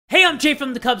Hey, I'm Jay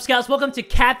from the Kubz Scouts. Welcome to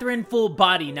Catherine Full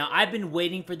Body. Now, I've been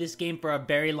waiting for this game for a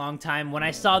very long time. When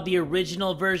I saw the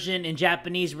original version in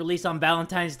Japanese released on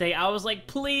Valentine's Day, I was like,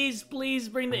 please, please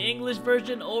bring the English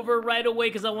version over right away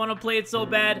because I want to play it so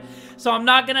bad. So I'm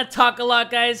not going to talk a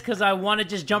lot, guys, because I want to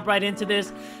just jump right into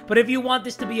this. But if you want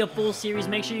this to be a full series,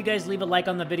 make sure you guys leave a like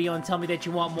on the video and tell me that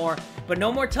you want more. But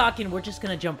no more talking. We're just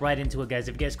going to jump right into it, guys.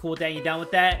 If you guys cool with that, you down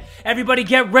with that? Everybody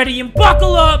get ready and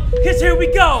buckle up because here we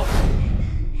go.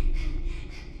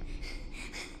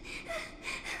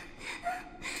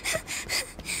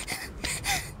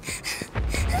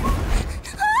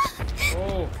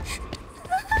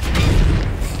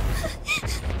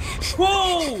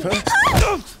 Whoa!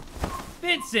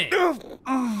 Vincent!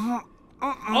 Oh,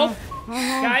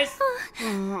 guys.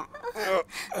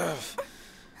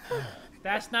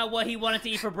 That's not what he wanted to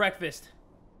eat for breakfast.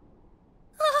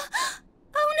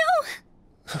 Oh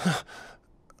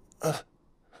no!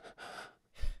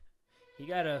 He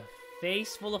got a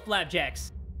face full of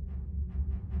flapjacks.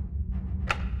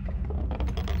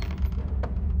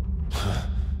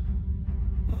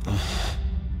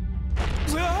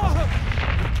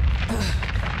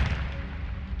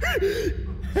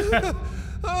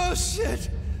 Oh shit!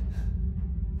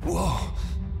 Whoa!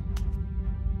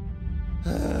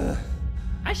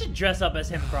 I should dress up as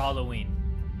him for Halloween.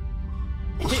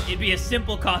 It'd be a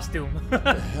simple costume. What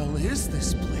the hell is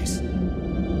this place?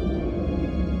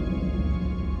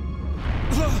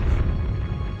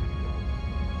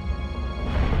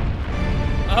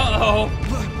 Uh-oh.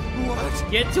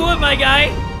 What? Get to it, my guy.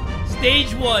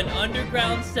 Stage 1,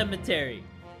 Underground Cemetery.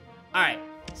 Alright,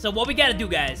 so what we gotta do,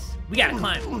 guys, we gotta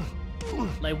climb.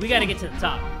 Like, we gotta get to the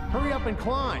top. Hurry up and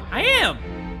climb. I am.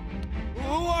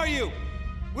 Who are you?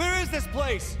 Where is this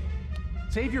place?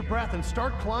 Save your breath and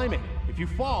start climbing. If you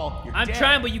fall, you're I'm dead.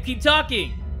 trying, but you keep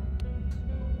talking.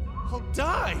 I'll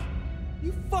die.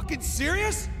 You fucking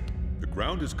serious? The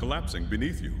ground is collapsing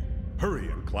beneath you. Hurry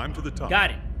and climb to the top.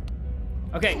 Got it.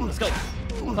 Okay, let's go.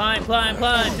 Climb, climb,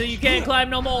 climb, till you can't climb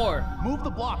no more. Move the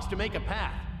blocks to make a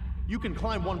path. You can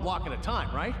climb one block at a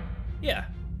time, right? Yeah.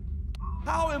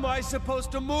 How am I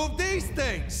supposed to move these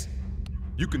things?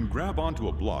 You can grab onto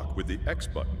a block with the X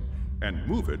button and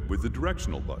move it with the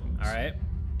directional buttons. All right.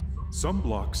 Some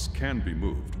blocks can be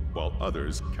moved, while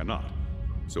others cannot.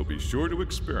 So be sure to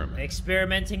experiment.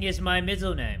 Experimenting is my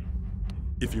middle name.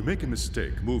 If you make a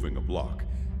mistake moving a block,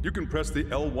 you can press the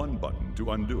L1 button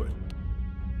to undo it.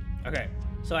 Okay,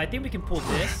 so I think we can pull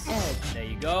this. There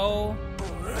you go.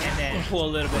 And then pull a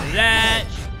little bit of that.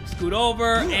 Scoot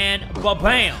over and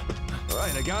ba-bam. All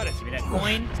right, I got it. Give me that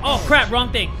coin. Oh, crap,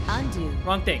 wrong thing. Undo.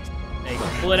 Wrong thing. There you go.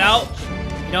 Pull it out.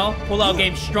 You know, pull out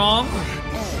game strong.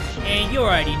 And you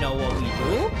already know what we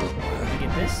do. Let me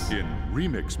get this. In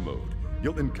Remix mode,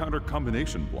 you'll encounter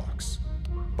combination blocks.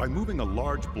 By moving a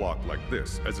large block like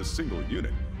this as a single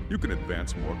unit, you can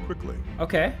advance more quickly.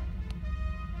 Okay.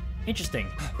 Interesting.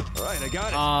 All right, I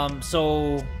got it.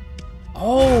 So...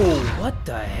 Oh, what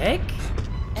the heck?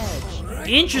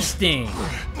 Interesting.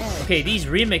 Okay, these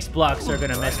remix blocks are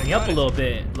gonna mess me up a little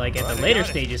bit, like at the later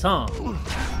stages, huh?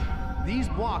 These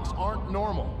blocks aren't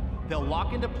normal. They'll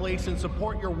lock into place and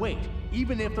support your weight,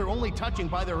 even if they're only touching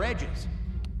by their edges.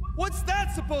 What's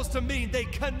that supposed to mean? They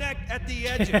connect at the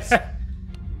edges.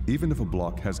 Even if a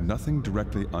block has nothing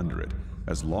directly under it,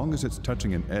 as long as it's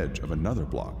touching an edge of another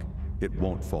block, it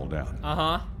won't fall down.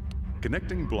 Uh-huh.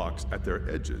 Connecting blocks at their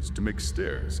edges to make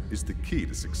stairs is the key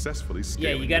to successfully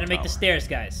scaling. Yeah, you gotta the make the tower. stairs,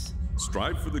 guys.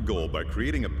 Strive for the goal by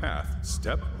creating a path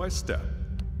step by step.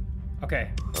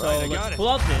 Okay, so Alright, I got let's it. pull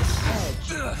out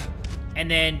this. And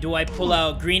then, do I pull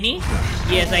out Greenie?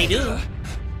 Yes, I do.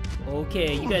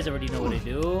 Okay, you guys already know what I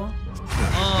do.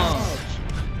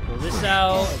 Pull this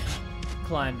out.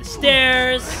 Climb the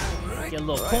stairs. Get a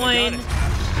little coin.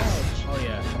 Oh,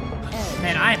 yeah.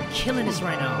 Man, I am killing this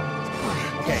right now.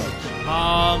 Okay.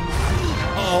 Oh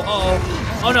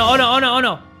no, oh no, oh no, oh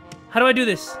no. How do I do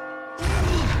this?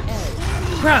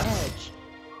 Crap.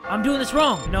 I'm doing this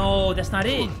wrong. No, that's not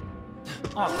it.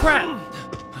 Oh, crap.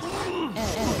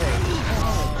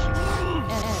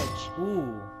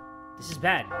 Ooh, this is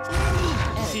bad.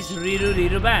 This is really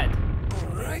bad.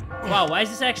 Wow, why is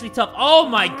this actually tough? Oh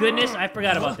my goodness, I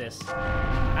forgot about this.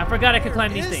 I forgot I could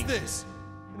climb these things. This?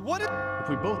 And what? If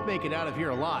we both make it out of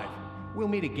here alive, we'll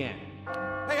meet again.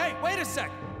 Hey, wait a sec.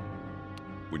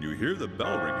 When you hear the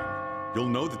bell ringing, you'll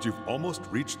know that you've almost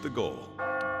reached the goal.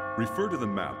 Refer to the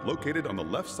map located on the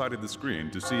left side of the screen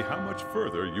to see how much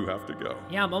further you have to go.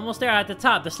 Yeah, I'm almost there at the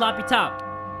top, the sloppy top.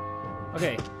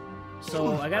 Okay,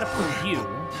 so I gotta pull you.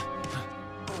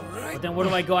 But then where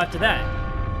do I go after that?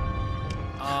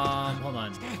 Hold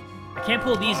on. I can't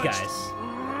pull these guys.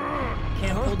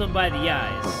 Can't pull them by the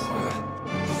eyes.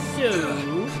 So...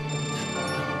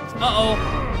 Uh-oh.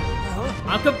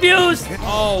 I'm confused!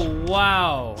 Oh,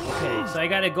 wow. Okay, so I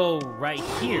gotta go right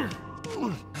here.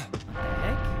 What the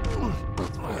heck?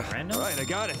 Random? Alright, I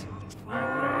got it. Come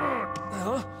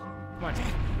on.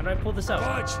 How do I pull this out?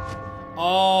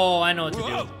 Oh, I know what to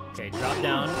do. Okay, drop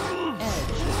down.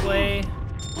 This way.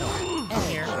 No, in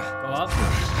here. Go up.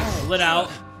 Pull it out.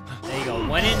 There you go.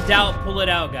 When in doubt, pull it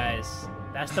out, guys.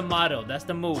 That's the motto. That's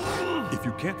the move. If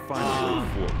you can't find a way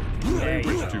forward, you may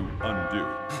wish to undo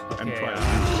and try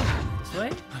this way?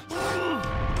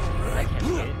 That can't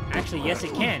be it. Actually, yes,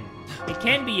 it can. It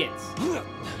can be it.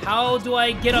 How do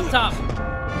I get up top?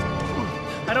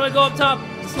 How do I go up top?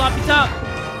 The sloppy top.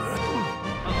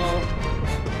 Uh-oh.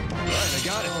 Alright, I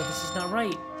got it. Oh, this is not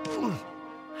right.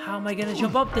 How am I gonna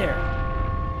jump up there?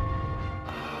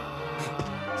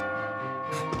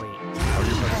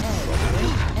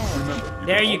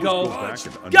 There you go.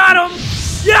 Got him!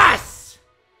 Yes!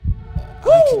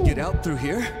 I can get out through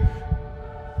here?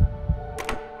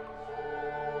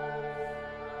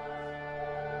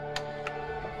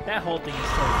 That whole thing is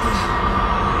so cool.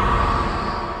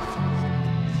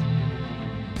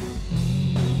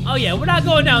 Oh yeah, we're not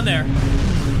going down there.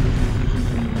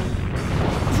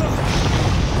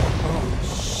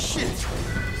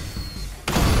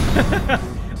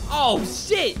 Oh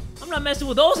shit! I'm not messing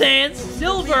with those hands.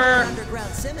 Silver.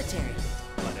 Underground cemetery.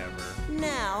 Whatever.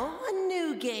 Now, a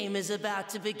new game is about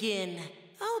to begin.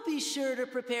 I'll be sure to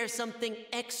prepare something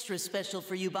extra special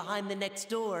for you behind the next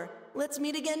door. Let's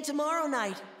meet again tomorrow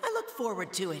night. I look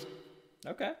forward to it.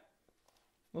 Okay.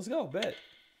 Let's go, bet.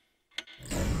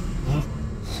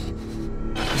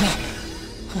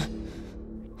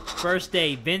 First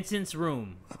day, Vincent's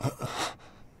room.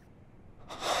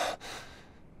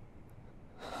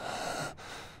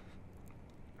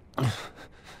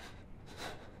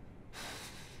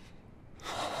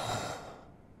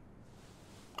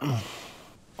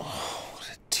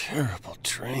 Terrible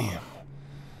dream.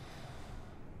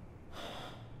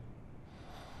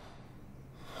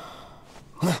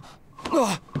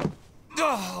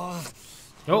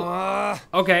 Oh,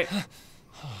 okay.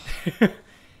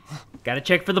 Gotta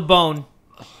check for the bone.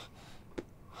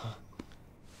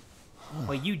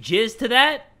 Wait, you jizzed to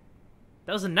that?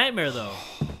 That was a nightmare, though.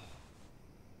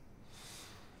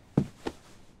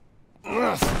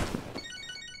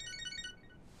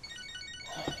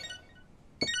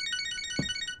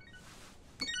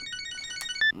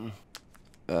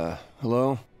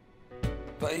 Hello?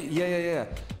 Yeah.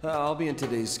 I'll be in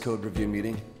today's code review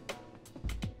meeting.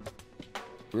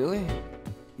 Really?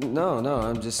 No,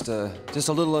 I'm just a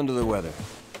little under the weather.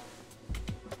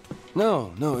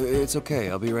 No, it's okay.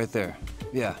 I'll be right there.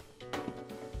 Yeah.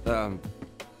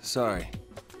 Sorry.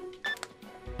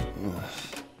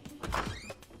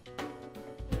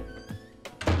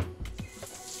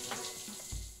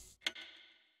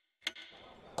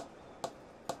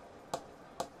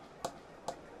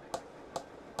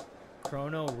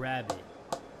 Chrono Rabbit.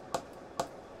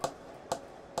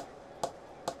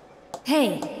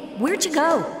 Hey, where'd you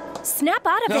go? Snap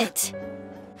out of it!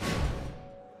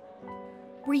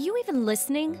 Were you even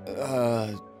listening?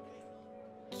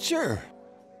 Sure.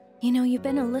 You know, you've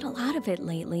been a little out of it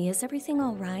lately. Is everything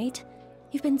all right?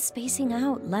 You've been spacing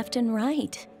out left and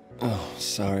right. Oh,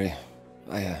 sorry.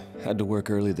 I had to work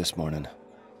early this morning.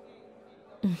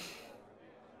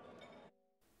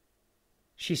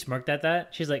 She smirked at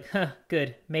that. She's like, huh,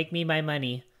 good. Make me my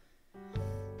money.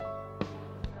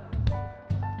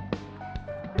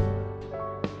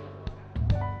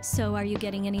 So are you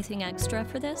getting anything extra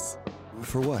for this?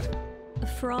 For what?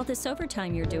 For all this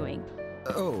overtime you're doing.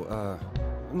 Oh,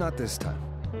 not this time.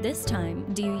 This time,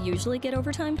 do you usually get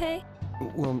overtime pay?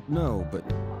 Well, no, but...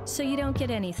 So you don't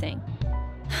get anything.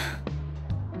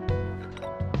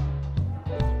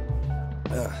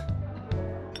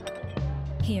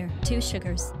 Here, 2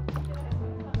 sugars.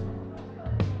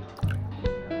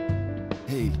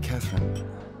 Hey, Catherine.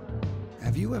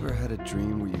 Have you ever had a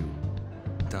dream where you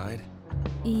died?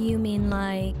 You mean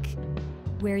like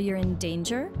where you're in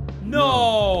danger?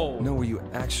 No! No, where you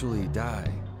actually die.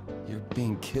 You're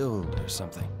being killed or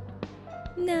something.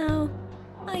 No,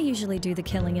 I usually do the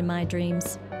killing in my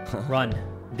dreams. Run.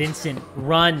 Vincent,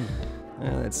 run!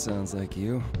 That sounds like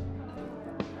you.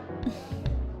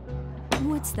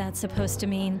 What's that supposed to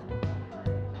mean?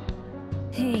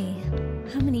 Hey,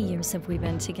 how many years have we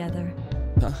been together?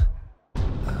 Huh?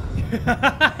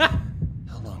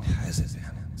 How long has it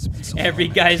been? It's been so Every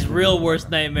long. guy's real worst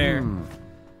nightmare.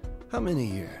 How many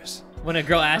years? When a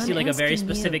girl asks you I'm like a very asking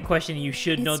specific you. question you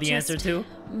should know It's the answer just- to.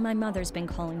 My mother's been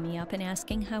calling me up and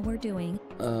asking how we're doing.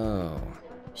 Oh,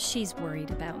 She's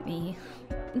worried about me.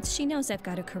 She knows I've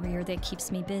got a career that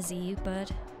keeps me busy,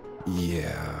 but...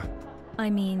 Yeah. I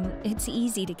mean, it's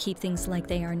easy to keep things like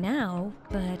they are now,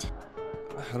 but...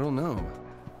 I don't know.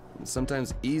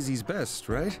 Sometimes easy's best,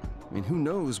 right? I mean, who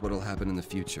knows what'll happen in the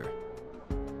future?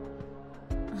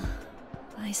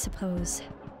 I suppose.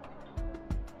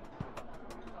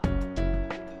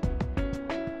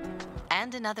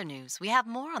 And in other news, we have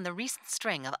more on the recent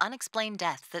string of unexplained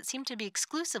deaths that seem to be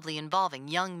exclusively involving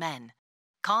young men.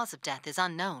 Cause of death is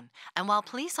unknown, and while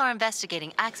police are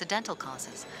investigating accidental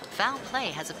causes, foul play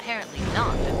has apparently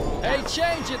not been ruled out. Hey,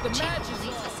 change it! The match is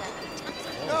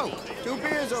on! No! 2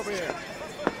 beers over here!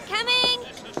 Coming!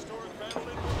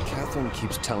 Catherine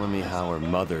keeps telling me how her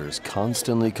mother's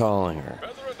constantly calling her.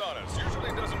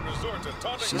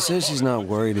 She says she's not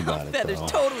worried about it, Feather's though.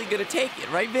 totally gonna take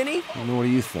it, right, Vinny? And what do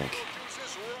you think?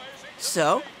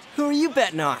 So, who are you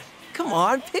betting on? Come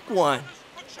on, pick one.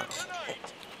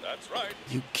 That's right.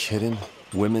 You kidding?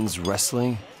 Women's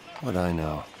wrestling? What I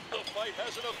know. The fight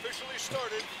hasn't officially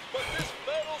started, but this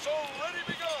battle's already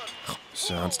begun.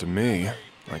 Sounds to me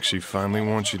like she finally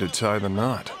wants you to tie the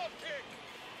knot.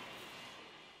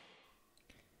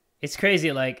 It's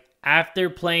crazy, like, after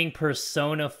playing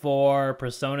Persona 4,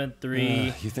 Persona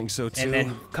 3, You think so too? and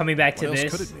then coming back to What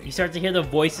else could this, it be? you start to hear the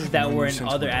voices that Known were you in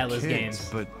since other we were Atlas kids, games.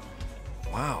 But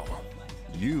wow,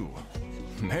 you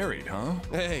married, huh?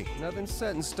 Hey, nothing's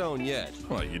set in stone yet.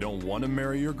 What, you don't want to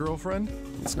marry your girlfriend?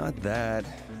 It's not that.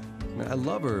 I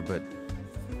love her, but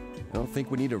I don't think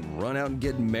we need to run out and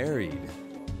get married.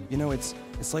 You know, it's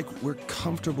like we're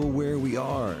comfortable where we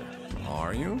are.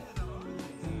 Are you?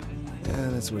 Yeah,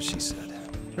 that's what she said.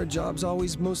 Her job's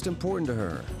always most important to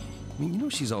her. I mean, you know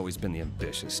she's always been the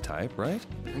ambitious type, right?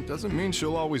 It doesn't mean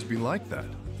she'll always be like that.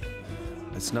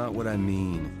 That's not what I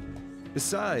mean.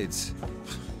 Besides,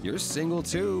 you're single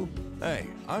too. Hey,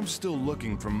 I'm still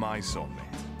looking for my soulmate.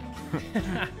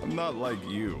 I'm not like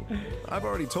you. I've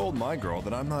already told my girl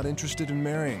that I'm not interested in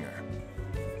marrying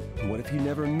her. What if you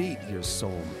never meet your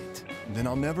soulmate? Then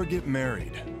I'll never get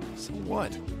married. So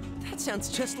what? That sounds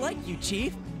just like you,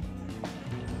 Chief.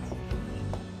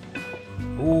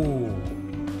 Ooh.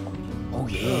 Oh,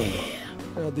 yeah.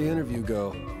 How'd the interview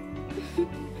go?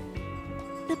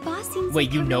 The boss seems Wait,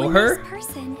 like you a know really her? nice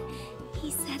person. He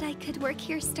said I could work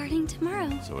here starting tomorrow.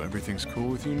 So everything's cool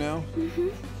with you now?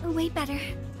 Way better.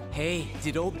 Hey,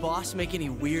 did old boss make any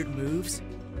weird moves?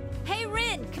 Hey,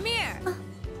 Rin, come here.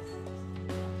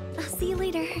 I'll see you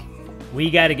later.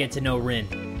 We gotta get to know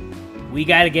Rin. We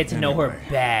gotta get to know her Anyway.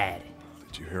 bad.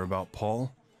 Did you hear about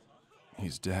Paul?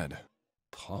 He's dead.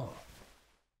 Paul?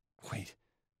 Wait.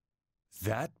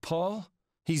 That Paul?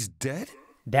 He's dead?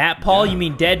 That Paul? You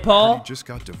mean dead He Paul? just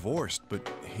got divorced, but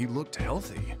he looked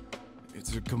healthy.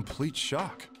 It's a complete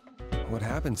shock. What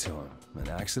happened to him? An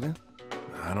accident?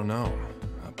 I don't know.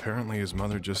 Apparently his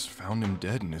mother just found him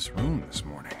dead in his room this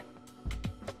morning.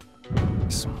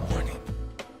 This morning?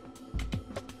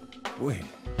 Wait,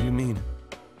 you mean...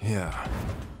 Yeah,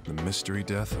 the mystery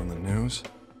death on the news?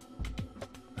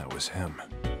 That was him.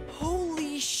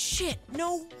 Holy shit,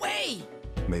 no way!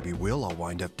 Maybe we'll all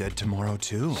wind up dead tomorrow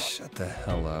too. Shut the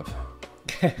hell up.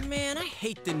 Man, I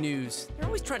hate the news. They're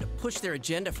always trying to push their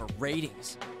agenda for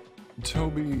ratings.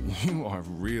 Toby, you are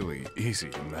really easy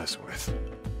to mess with.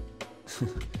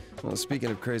 Well, speaking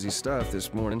of crazy stuff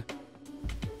this morning,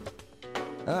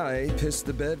 I pissed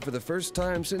the bed for the first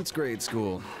time since grade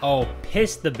school. Oh,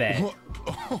 piss the bed.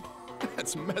 Oh,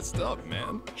 that's messed up,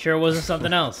 man. Sure wasn't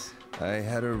something else. I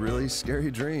had a really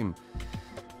scary dream,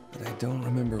 but I don't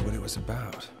remember what it was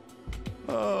about.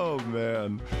 Oh,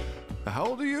 man. How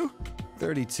old are you?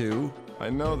 32.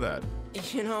 I know that.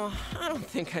 You know, I don't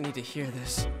think I need to hear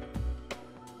this.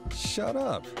 Shut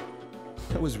up.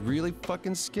 I was really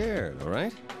fucking scared, all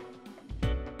right?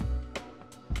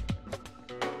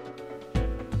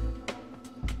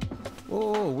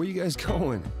 Whoa, where you guys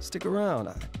going? Stick around.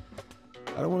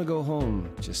 I don't want to go home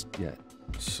just yet.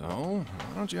 So,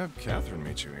 why don't you have Catherine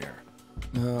meet you here?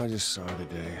 No, I just saw her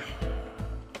today.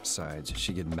 Besides,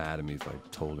 she'd get mad at me if I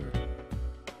told her.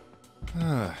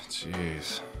 Ah,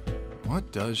 jeez.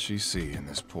 What does she see in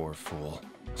this poor fool?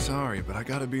 Sorry, but I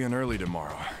gotta be in early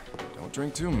tomorrow. Don't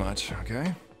drink too much,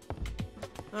 okay?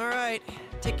 All right,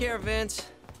 take care, Vince.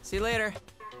 See you later.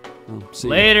 See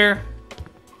ya. Later.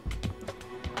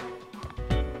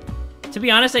 To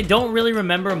be honest, I don't really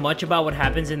remember much about what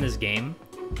happens in this game.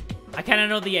 I kind of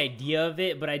know the idea of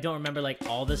it, but I don't remember like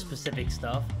all the specific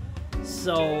stuff.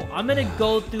 So I'm gonna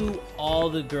go through all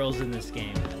the girls in this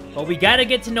game. But we gotta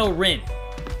get to know Rin,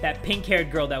 that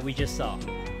pink-haired girl that we just saw.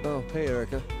 Oh, hey,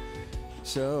 Erica.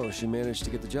 So, she managed to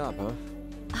get the job, huh?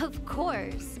 Of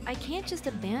course. I can't just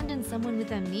abandon someone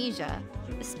with amnesia,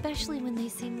 especially when they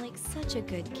seem like such a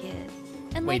good kid.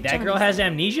 And wait, like that girl Johnny has said,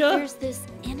 amnesia? There's this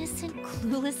innocent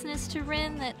cluelessness to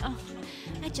Rin that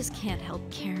I just can't help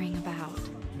caring about.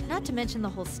 Not to mention the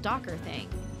whole stalker thing.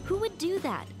 Who would do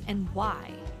that, and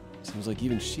why? Seems like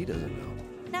even she doesn't know.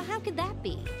 Now how could that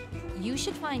be? You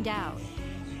should find out.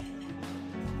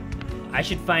 I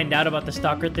should find out about the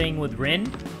stalker thing with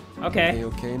Rin? Okay. Hey,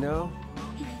 okay now?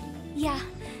 Yeah,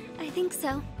 I think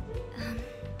so.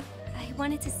 I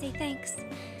wanted to say thanks.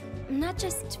 Not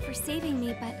just for saving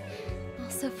me, but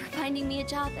also for finding me a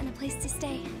job and a place to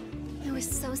stay. I was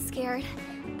so scared.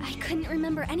 I couldn't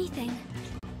remember anything.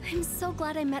 I'm so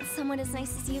glad I met someone as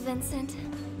nice as you, Vincent.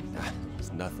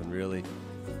 It's nothing really.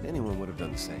 Anyone would have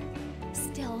done the same.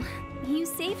 Still, you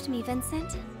saved me,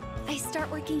 Vincent. I start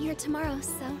working here tomorrow,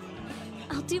 so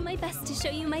I'll do my best to show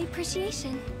you my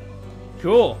appreciation.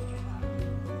 Cool.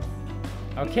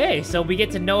 Okay, so we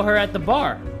get to know her at the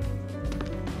bar.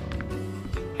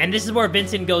 And this is where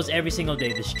Vincent goes every single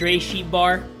day, the Stray Sheep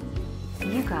Bar.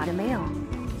 You got a mail.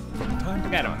 Time I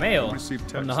got a mail receive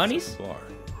from the honeys? bar.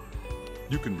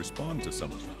 You can respond to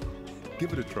some of them.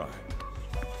 Give it a try.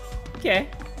 Okay.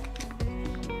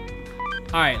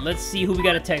 Alright, let's see who we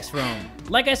got a text from.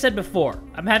 Like I said before,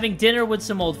 I'm having dinner with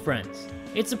some old friends.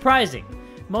 It's surprising.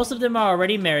 Most of them are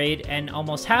already married, and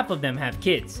almost half of them have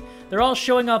kids. They're all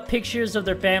showing off pictures of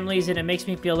their families, and it makes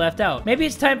me feel left out. Maybe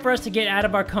it's time for us to get out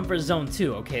of our comfort zone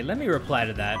too. Okay, let me reply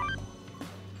to that.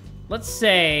 Let's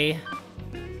say...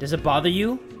 Does it bother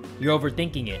you? You're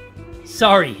overthinking it.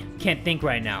 Sorry, can't think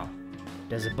right now.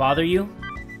 Does it bother you?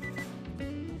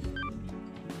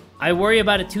 I worry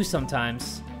about it too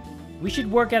sometimes. We should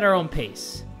work at our own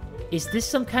pace. Is this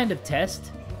some kind of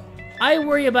test? I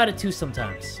worry about it too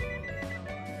sometimes.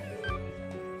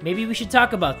 Maybe we should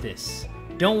talk about this.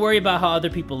 Don't worry about how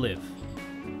other people live.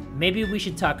 Maybe we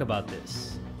should talk about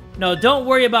this. No, don't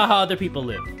worry about how other people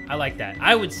live. I like that.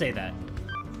 I would say that.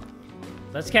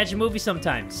 Let's catch a movie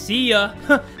sometime. See ya.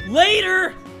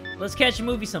 Later! Let's catch a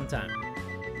movie sometime.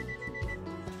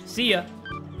 See ya.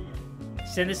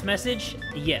 Send this message?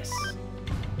 Yes.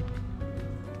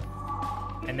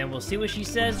 And then we'll see what she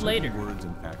says later. Words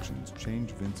and actions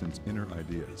change Vincent's inner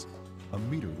ideas. A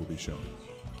meter will be shown.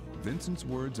 Vincent's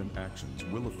words and actions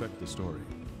will affect the story.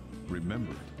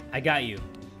 Remember it. I got you.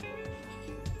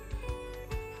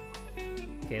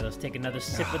 Okay, let's take another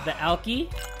sip of the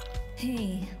alky.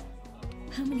 Hey,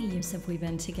 how many years have we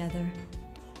been together?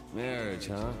 Marriage,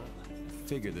 huh? I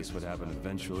figured this would happen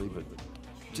eventually, but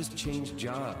just change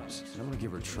jobs. I don't want to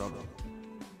give her trouble.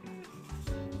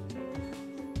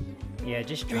 Yeah,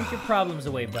 just drink your problems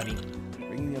away, buddy.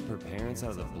 Bringing up her parents out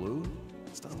of the blue?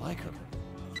 It's not like her.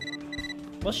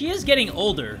 Well, she is getting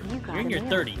older. You're in your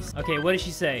 30s. Okay, what did she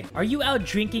say? Are you out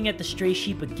drinking at the Stray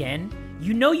Sheep again?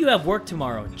 You know you have work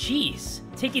tomorrow. Jeez,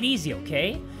 take it easy,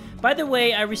 okay? By the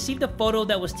way, I received a photo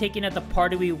that was taken at the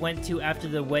party we went to after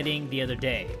the wedding the other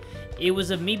day. It was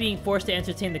of me being forced to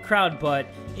entertain the crowd, but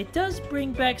it does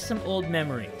bring back some old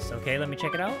memories. Okay, let me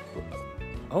check it out.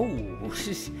 Oh,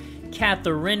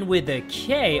 Catherine with a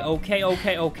K. Okay.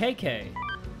 Alright,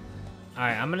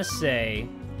 I'm gonna say,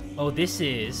 oh, this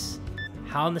is...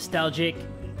 How nostalgic.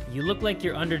 You look like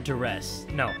you're under duress.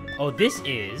 No. Oh, this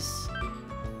is...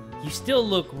 You still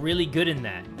look really good in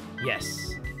that.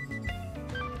 Yes.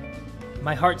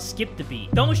 My heart skipped a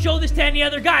beat. Don't show this to any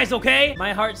other guys, okay?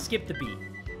 My heart skipped a beat.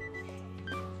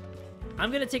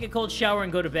 I'm gonna take a cold shower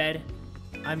and go to bed.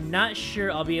 I'm not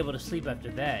sure I'll be able to sleep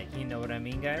after that. You know what I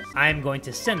mean, guys? I'm going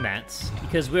to send that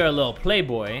because we're a little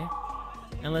playboy.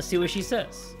 And let's see what she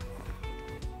says.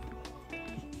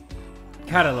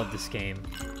 God, I love this game.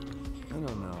 I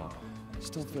don't know. I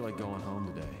still feel like going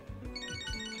home today.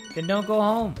 Then don't go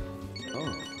home.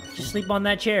 Oh. Just sleep on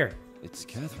that chair. It's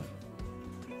Catherine.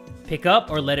 Pick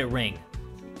up or let it ring.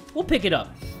 We'll pick it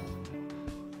up.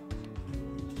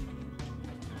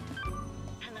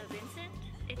 Hello, Vincent.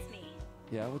 It's me.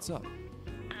 Yeah, what's up?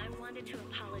 I wanted to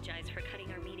apologize for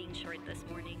cutting our meeting short this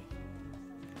morning.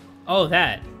 Oh,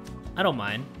 that. I don't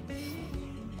mind.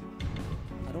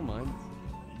 I don't mind.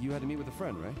 You had to meet with a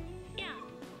friend, right? Yeah.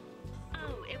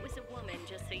 Oh, it was a woman,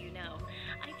 just so you know.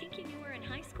 I think you knew her in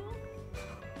high school?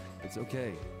 It's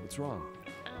okay. What's wrong?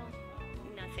 Oh,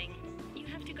 nothing. You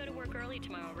have to go to work early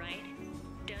tomorrow, right?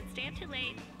 Don't stay up too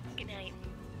late. Good night.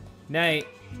 Night.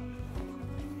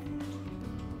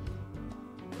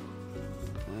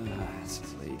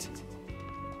 It's late.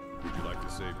 Would you like to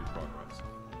save your progress?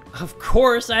 Of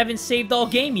course, I haven't saved all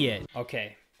game yet.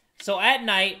 Okay. So at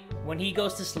night, when he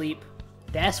goes to sleep,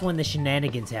 that's when the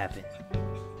shenanigans happen.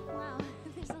 Wow,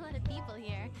 there's a lot of people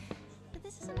here. But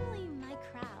this isn't really my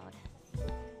crowd.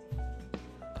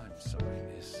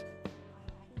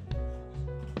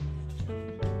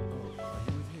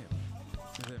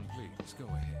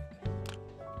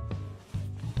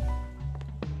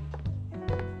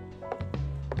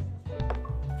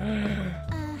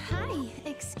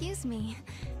 Excuse me.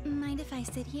 Mind if I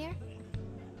sit here?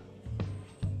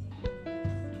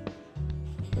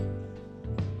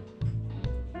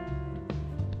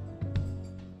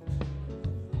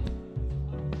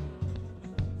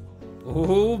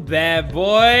 Ooh, bad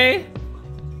boy.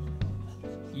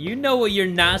 You know what you're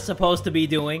not supposed to be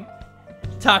doing.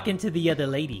 Talking to the other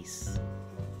ladies.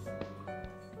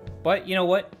 But you know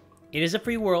what? It is a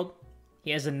free world.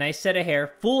 He has a nice set of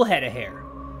hair. Full head of hair.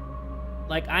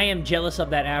 Like, I am jealous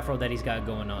of that afro that he's got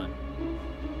going on.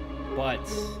 But,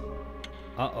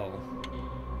 uh-oh.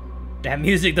 That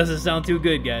music doesn't sound too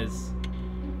good, guys.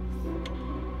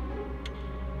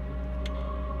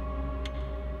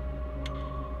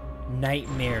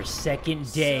 Nightmare,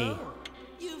 second day. So,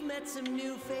 you've met some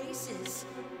new faces.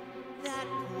 That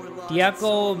poor lost Diako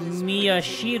soul is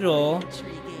Miyashiro,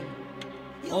 intriguing.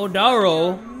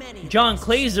 Odaro, John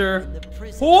Clazer.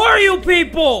 Who are you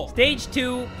people? Stage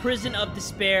 2, Prison of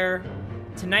Despair.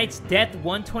 Tonight's Death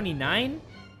 129?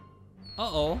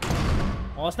 Uh-oh.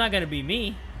 Well, it's not gonna be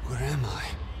me. Where am I?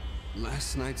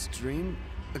 Last night's dream?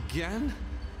 Again?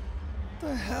 What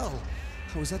the hell?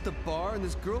 I was at the bar and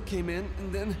this girl came in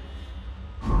and then...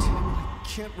 Damn it, I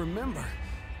can't remember.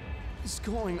 What's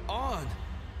going on?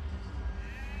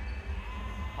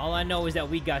 All I know is that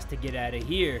we got to get out of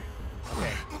here.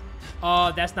 Okay.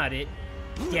 Oh, that's not it.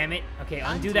 Damn it. Okay,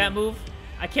 undo that move.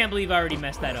 I can't believe I already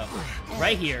messed that up.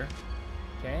 Right here.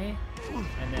 Okay.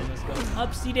 And then let's go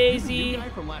upsy daisy. The guy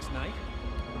from last night?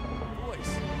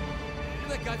 Voice. You're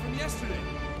that guy from yesterday.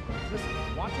 Listen,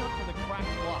 watch out for the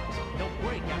cracked blocks. They'll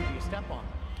break after you step on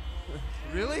them.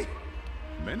 Really?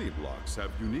 Many blocks have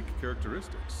unique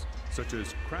characteristics, such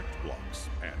as cracked blocks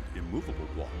and immovable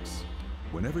blocks.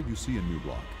 Whenever you see a new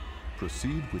block,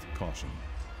 proceed with caution.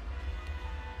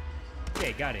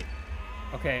 Okay, got it.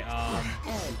 Okay,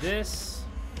 this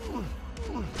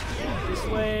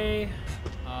way.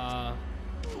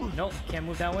 Nope, can't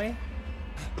move that way.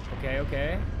 Okay,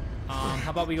 okay. How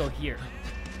about we go here?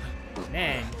 And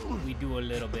then we do a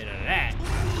little bit of that.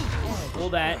 Pull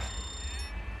that.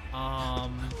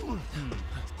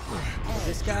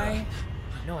 This guy?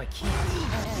 No, I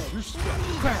can't. You're stuck.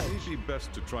 Crap. It'd be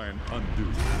best to try and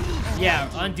undo. Yeah,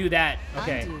 undo that.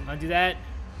 Okay, undo that.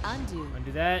 Undo.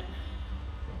 Undo that.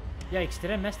 Yikes,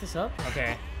 did I mess this up?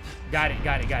 Okay. Got it,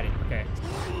 got it, got it. Okay.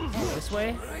 This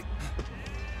way.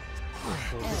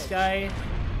 Pull this guy.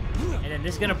 And then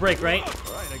this is gonna break, right?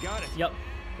 Alright, I got it. Yep,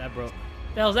 that broke.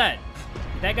 What the hell's that?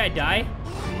 Did that guy die?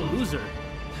 I'm a loser.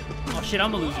 Oh shit,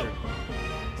 I'm a loser.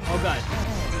 Oh god.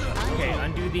 Okay,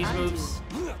 undo these moves.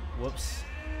 Whoops.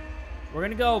 We're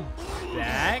gonna go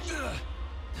back.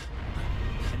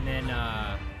 And then,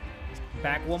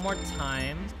 back one more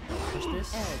time. Push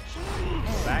this.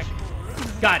 Back.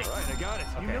 Got it. Right, I got it.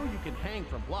 Okay. You know you can hang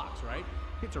from blocks, right?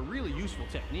 It's a really useful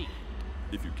technique.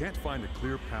 If you can't find a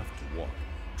clear path to walk,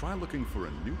 try looking for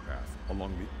a new path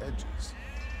along the edges.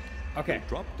 Okay.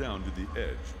 Drop down to the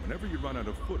edge whenever you run out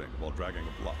of footing while dragging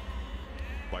a block.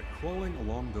 By crawling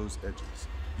along those edges,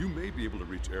 you may be able to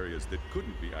reach areas that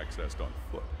couldn't be accessed on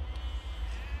foot.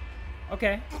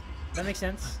 Okay, that makes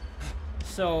sense.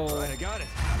 So, Alright, I got it.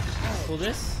 pull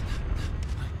this,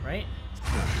 right?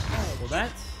 Pull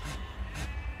that.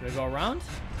 Do I go around?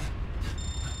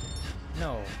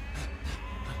 No.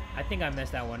 I think I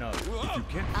messed that one up. If you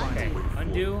can't find Okay, a way forward,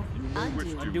 undo. you may wish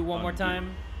to Undo one more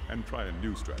time. and try a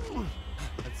new strategy.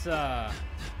 Let's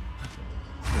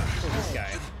pull this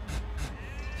guy.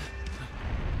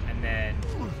 And then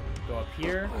go up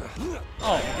here.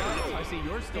 Oh, I see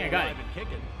you're still yeah, I got alive it. and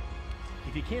kicking.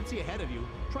 If you can't see ahead of you,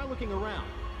 try looking around.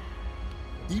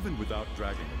 Even without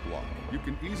dragging a block, you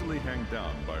can easily hang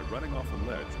down by running off a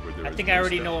ledge where there is I think no I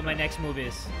already step know what my down. next move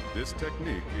is. This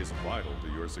technique is vital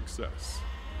to your success.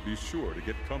 Be sure to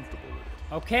get comfortable with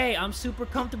it. Okay, I'm super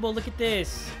comfortable. Look at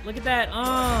this. Look at that.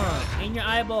 In your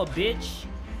eyeball, bitch.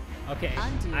 Okay,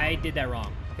 I did that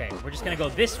wrong. Okay, we're just gonna go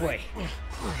this way.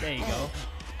 There you go.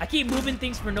 I keep moving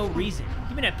things for no reason.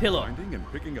 Give me that pillow. Finding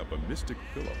and picking up a mystic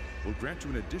pillow will grant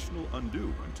you an additional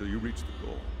undo until you reach the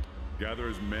goal. Gather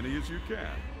as many as you can.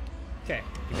 Okay,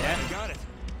 give me that. I got it.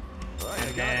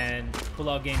 And then pull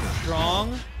out game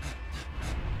strong.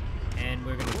 And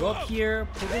we're gonna go up here,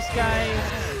 pull this guy.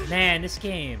 Man, this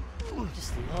game. I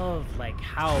just love like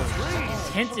how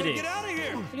intense it is. Get out of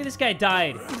here. Look at this guy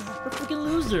died. What a freaking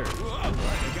loser.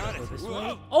 I got it. This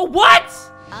way. Oh, what?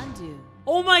 Undo.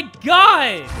 Oh my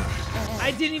god!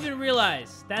 I didn't even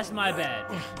realize. That's my bad.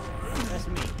 That's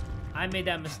me. I made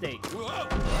that mistake.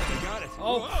 I got it.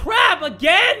 Oh crap!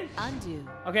 Again? Undo.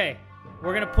 Okay,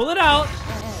 we're gonna pull it out,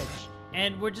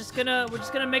 and we're just gonna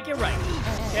make it right.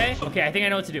 Okay? Okay, I think I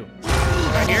know what to do.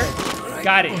 Right here.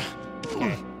 Got it.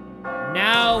 Okay.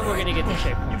 Now we're gonna get the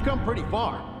checkpoint. You've come pretty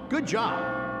far. Good job.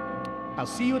 I'll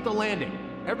see you at the landing.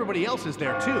 Everybody else is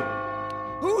there too.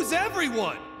 Who's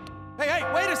everyone? Hey,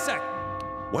 wait a sec.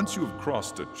 Once you have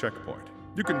crossed a checkpoint,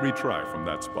 you can retry from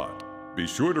that spot. Be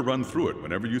sure to run through it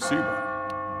whenever you see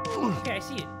one. Okay, I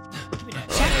see it. Give me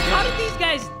that. How did these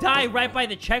guys die right by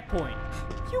the checkpoint?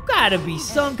 You gotta be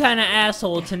some kind of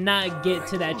asshole to not get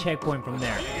to that checkpoint from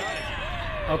there.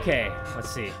 Okay, let's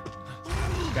see.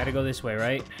 Gotta go this way,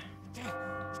 right?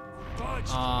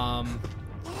 Go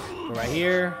right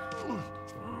here.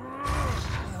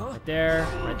 Right there,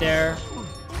 right there.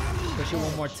 Push it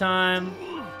one more time.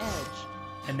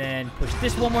 And then push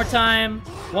this one more time.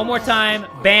 One more time.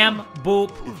 Bam,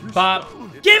 boop, bop.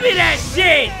 Give me that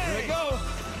shit! There we go.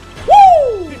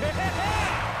 Woo!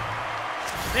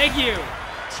 Thank you.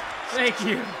 Thank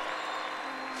you.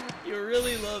 You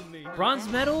really love me. Bronze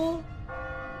medal?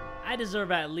 I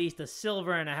deserve at least a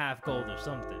silver and a half gold or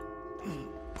something.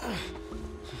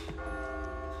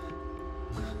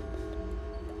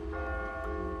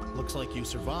 Looks like you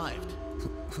survived.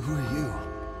 Who are you?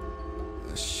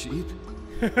 A sheep?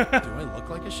 Do I look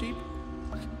like a sheep?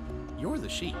 You're the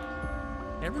sheep.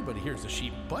 Everybody here's a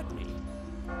sheep but me.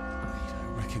 Wait,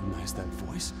 I recognize that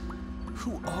voice.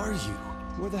 Who are you?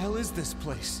 Where the hell is this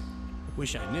place?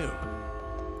 Wish I knew.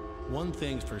 One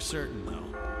thing's for certain, though.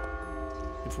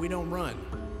 If we don't run,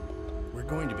 we're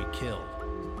going to be killed.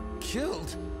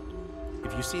 Killed?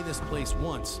 If you see this place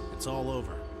once, it's all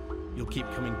over. You'll keep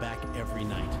coming back every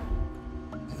night.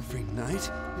 Every night?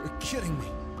 You're kidding me.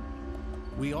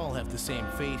 We all have the same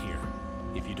fate here.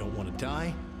 If you don't want to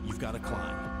die, you've got to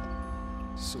climb.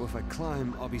 So if I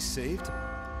climb, I'll be saved?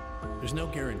 There's no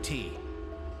guarantee.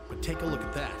 But take a look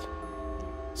at that.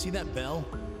 See that bell?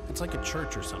 It's like a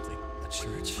church or something. A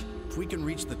church? If we can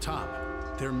reach the top,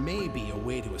 there may be a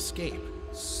way to escape.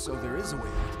 So there is a way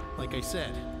out? Like I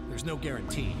said, there's no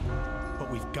guarantee. But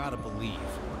we've got to believe.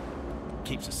 It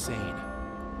keeps us sane.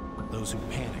 Those who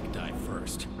panic die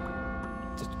first.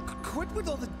 Just quit with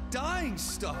all the dying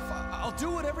stuff. I'll do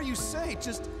whatever you say.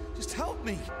 Just help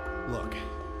me. Look,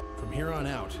 from here on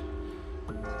out,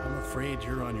 I'm afraid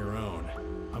you're on your own.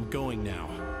 I'm going now.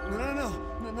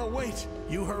 No, wait.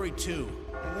 You hurry too.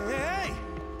 Hey!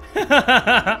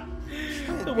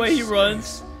 The way he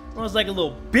runs like a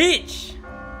little bitch.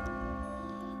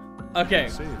 Okay.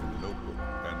 Save in the notebook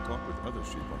and talk with other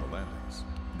sheep on the landings.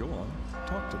 Go on,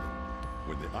 talk to them.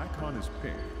 When the icon is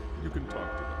pink, you can talk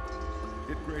to them.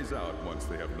 It grays out once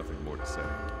they have nothing more to say.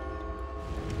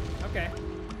 Okay.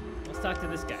 Let's talk to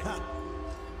this guy.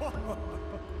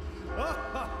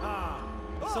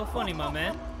 What's so funny, my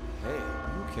man? Hey,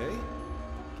 you okay?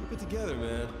 Keep it together,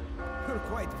 man. You're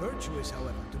quite virtuous,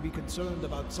 however, to be concerned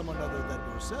about someone other than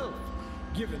yourself,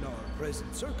 given our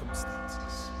present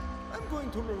circumstances. I'm going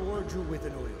to reward you with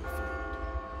an oil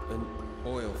field. An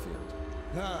oil field?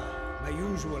 Ah, my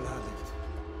usual habit.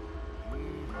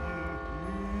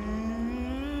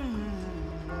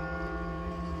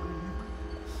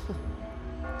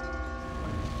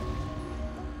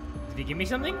 Did he give me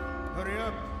something? Hurry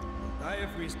up. We'll die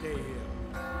if we stay here.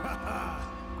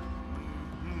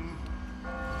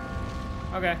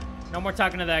 Okay, no more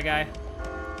talking to that guy.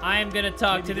 I am gonna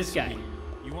talk to this guy.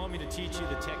 You want me to teach you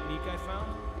the technique I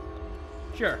found?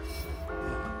 Sure.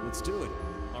 Yeah, let's do it.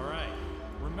 All right.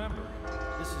 Remember,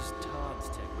 this is Todd's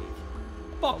technique.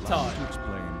 Fuck Allow Todd. me to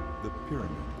explain the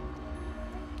pyramid.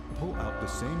 Pull out the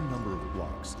same number of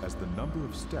blocks as the number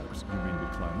of steps you mean to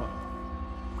climb up.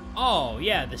 Oh,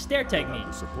 yeah, the stair technique.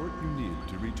 The support you need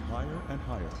to reach higher and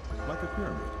higher, like a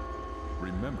pyramid.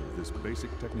 Remember this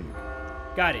basic technique.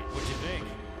 Got it. What'd you think?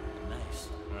 Nice.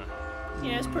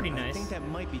 Yeah, it's pretty nice. I think that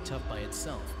might be tough by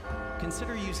itself.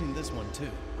 Consider using this one too.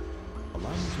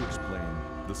 Allow me to explain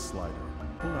the slider.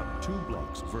 Pull out 2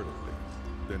 blocks vertically,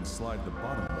 then slide the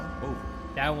bottom one over.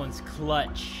 That one's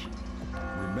clutch.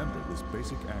 Remember this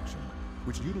basic action,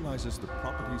 which utilizes the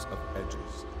properties of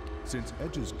edges. Since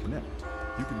edges connect,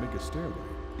 you can make a stairway,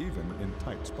 even in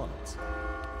tight spots.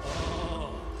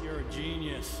 Oh, you're a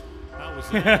genius. How was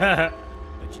that?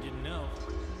 Bet you didn't know.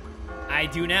 I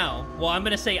do now. Well, I'm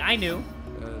gonna say I knew.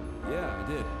 Yeah,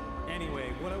 I did.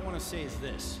 Anyway, what I want to say is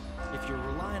this. If you're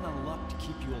relying on luck to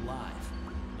keep you alive,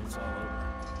 it's all over.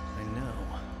 I know.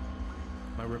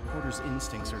 My reporter's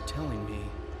instincts are telling me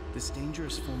this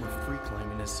dangerous form of free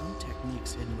climbing has some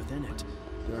techniques hidden within it.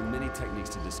 There are many techniques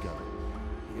to discover.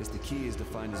 I guess the key is to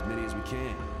find as many as we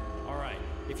can. All right.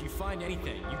 If you find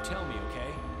anything, you tell me,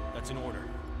 okay? That's an order.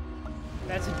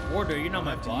 That's an order. You're not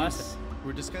my boss.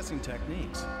 We're discussing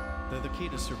techniques. They're the key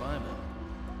to survival.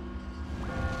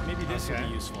 Maybe this will Okay.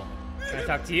 be useful. Can I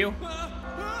talk to you? I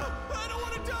don't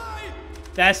want to die!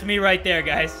 That's me right there,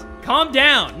 guys. Calm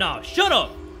down. No, shut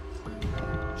up.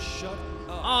 Shut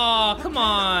up. Oh, come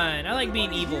on. I like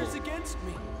being evil. Here's against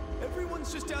me.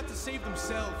 Everyone's just out to save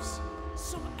themselves.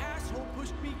 Some asshole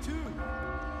pushed me too.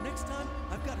 Next time,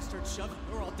 I've got to start shoving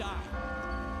or I'll die.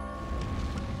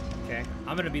 Okay,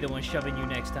 I'm gonna be the one shoving you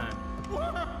next time.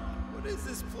 What is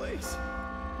this place?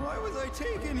 Why was I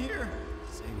taken here?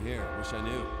 Same here. Wish I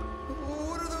knew.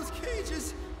 What are those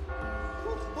cages?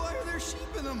 Why are there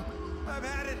sheep in them? I've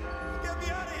had it. Get me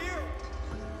out of here.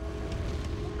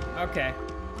 Okay,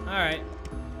 all right.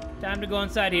 Time to go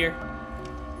inside here.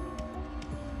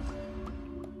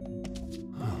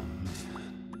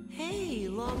 Hey,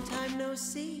 long time no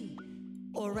see.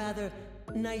 Or rather,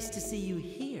 nice to see you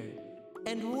here.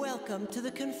 And welcome to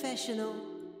the confessional.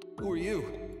 Who are you?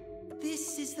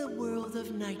 This is the world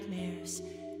of nightmares.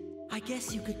 I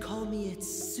guess you could call me its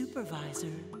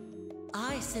supervisor.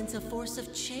 I sense a force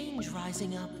of change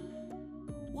rising up.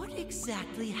 What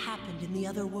exactly happened in the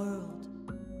other world?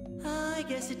 I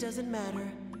guess it doesn't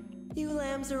matter. You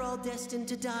lambs are all destined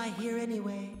to die here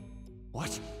anyway.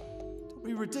 What? Don't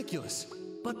be ridiculous.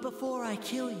 But before I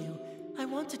kill you, I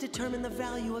want to determine the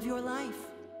value of your life.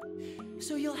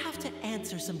 So you'll have to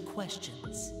answer some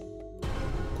questions.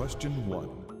 Question 1.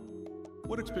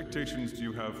 What expectations do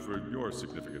you have for your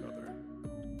significant other?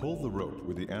 Pull the rope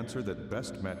with the answer that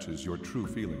best matches your true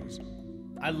feelings.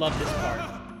 I love this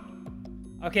part.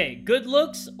 Okay, good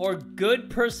looks or good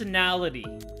personality?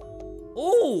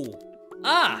 Ooh!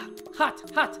 Ah!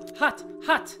 Hot, hot, hot,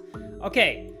 hot!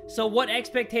 Okay, so what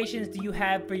expectations do you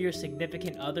have for your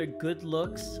significant other? Good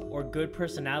looks or good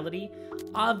personality?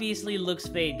 Obviously, looks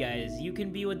fade, guys. You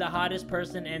can be with the hottest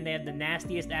person and they have the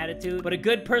nastiest attitude, but a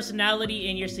good personality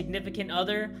in your significant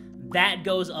other, that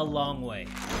goes a long way.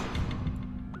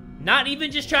 Not even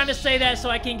just trying to say that so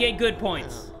I can get good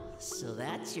points. So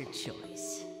that's your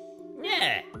choice.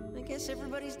 Yeah. I guess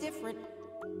everybody's different.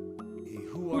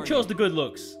 Who chose the good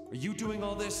looks? Are you doing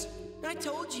all this? I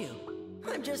told you.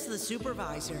 I'm just the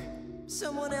supervisor.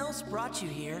 Someone else brought you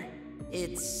here.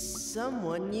 It's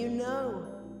someone you know.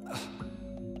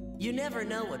 You never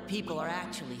know what people are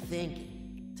actually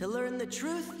thinking. To learn the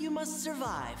truth, you must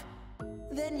survive.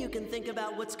 Then you can think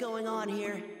about what's going on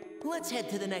here. Let's head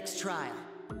to the next trial.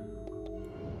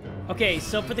 Okay,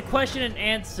 so for the question and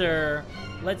answer,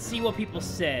 let's see what people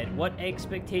said. What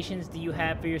expectations do you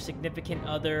have for your significant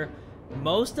other?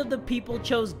 Most of the people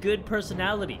chose good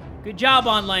personality. Good job,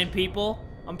 online people.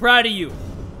 I'm proud of you.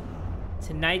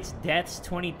 Tonight's deaths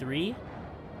 23?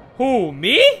 Who,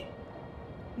 me?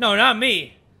 No, not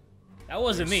me. That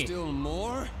wasn't me. Still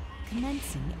more?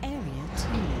 Commencing Area 2.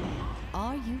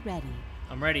 Are you ready?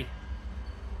 I'm ready.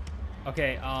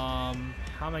 Okay, how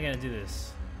am I gonna do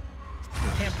this?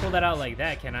 I can't pull that out like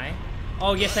that, can I?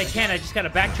 Oh, yes, I can. I just gotta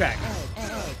backtrack.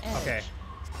 Okay.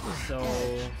 So,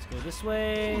 let's go this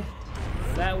way,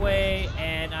 that way,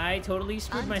 and I totally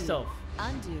screwed myself.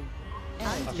 Undo.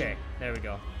 Okay, there we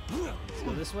go. Let's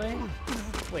go this way.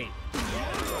 Wait.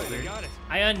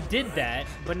 I undid that,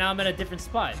 but now I'm at a different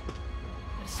spot.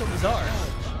 That's so bizarre.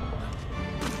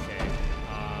 Okay.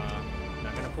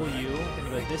 Not gonna pull you. Gonna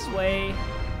go this way.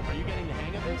 Are you getting the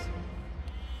hang of this?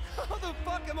 How the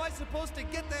fuck am I supposed to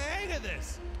get the hang of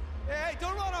this? Hey,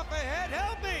 don't run off ahead,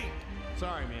 help me!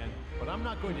 Sorry, man, but I'm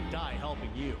not going to die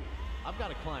helping you. I've got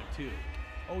to climb too.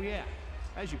 Oh yeah,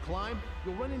 as you climb,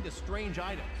 you'll run into strange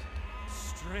items.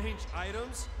 Strange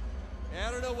items?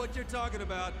 I don't know what you're talking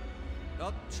about.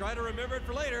 I'll try to remember it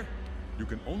for later. You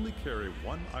can only carry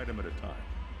one item at a time,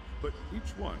 but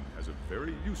each one has a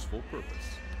very useful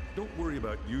purpose. Don't worry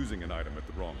about using an item at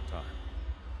the wrong time.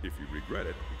 If you regret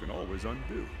it, you can always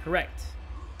undo. Correct.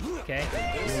 Okay.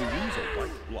 When you use a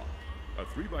white block, a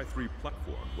 3x3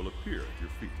 platform will appear at your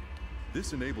feet.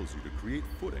 This enables you to create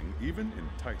footing even in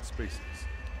tight spaces.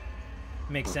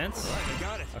 Makes sense. I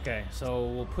got it. Okay, so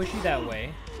we'll push you that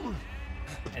way.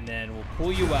 And then we'll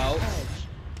pull you out.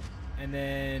 And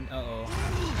then, uh-oh.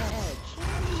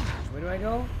 Which way do I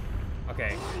go?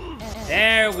 Okay.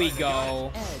 There we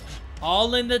go.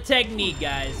 All in the technique,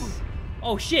 guys.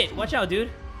 Oh, shit. Watch out, dude.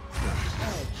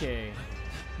 Okay.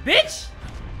 Bitch!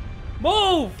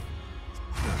 Move!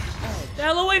 The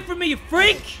hell away from me, you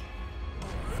freak!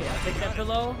 Okay, I'll take that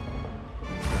pillow. I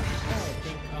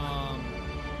think, I'll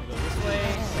go this way,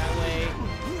 that way.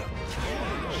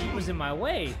 She was in my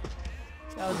way.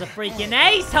 That was a freaking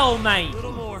ace-hole, mate!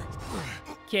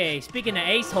 Okay, speaking of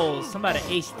ace-holes, I'm about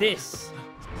to ace this.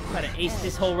 I'm about to ace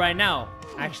this hole right now.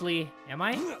 Actually, am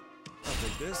I? I'll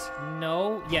take this.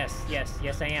 No. Yes,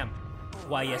 I am.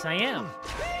 Why, yes, I am.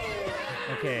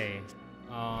 Okay.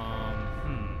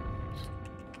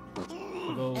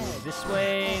 We'll go this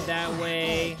way, that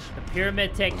way. The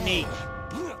pyramid technique.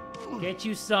 Get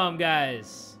you some,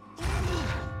 guys.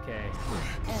 Okay.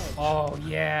 Oh,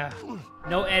 yeah.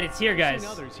 No edits here, guys.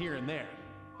 Seen others here and there.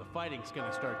 The fighting's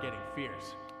gonna start getting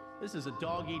fierce. This is a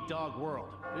dog-eat-dog world.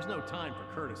 There's no time for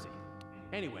courtesy.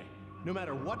 Anyway, no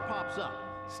matter what pops up,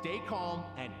 stay calm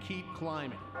and keep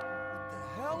climbing. What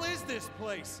the hell is this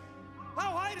place?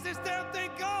 How high does this damn thing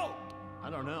go?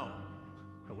 I don't know.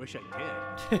 I wish I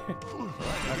did.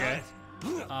 Okay.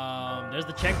 There's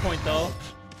the checkpoint, though.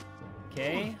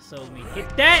 Okay, so let me hit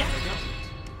that.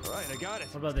 All right, I got it.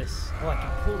 What about this? Oh, I can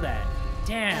pull that.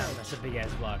 Damn, that's a big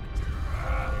ass block.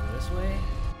 Okay, go this way.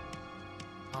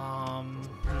 I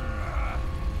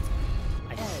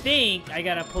think I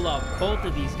gotta pull out both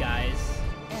of these guys,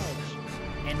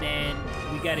 and then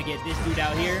we gotta get this dude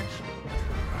out here.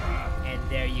 And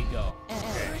there you go.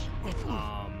 Okay.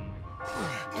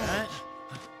 That.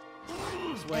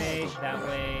 This way, that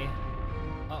way.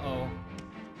 Uh-oh.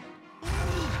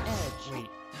 Wait.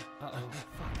 Uh-oh.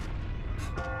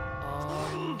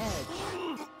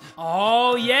 Fuck.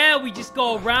 Oh, yeah, we just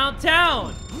go around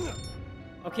town.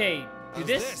 Okay, do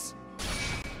this.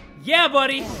 Yeah,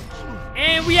 buddy.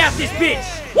 And we have this bitch.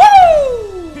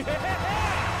 Woo!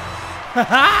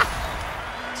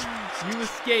 You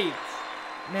escaped.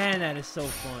 Man, that is so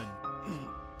fun.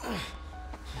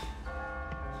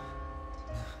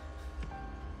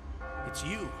 It's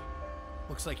you.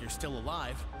 Looks like you're still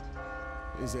alive.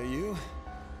 Is that you?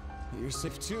 You're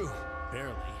safe too.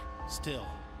 Barely. Still.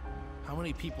 How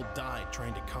many people died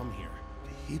trying to come here?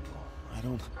 People? I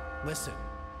don't... Listen.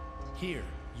 Here,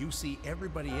 you see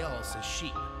everybody else as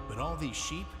sheep. But all these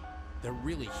sheep, they're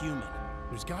really human.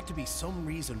 There's got to be some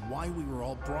reason why we were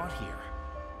all brought here.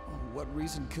 What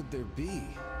reason could there be?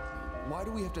 Why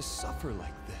do we have to suffer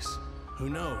like this? Who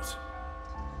knows?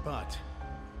 But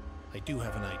I do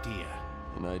have an idea.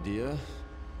 An idea?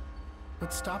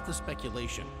 Let's stop the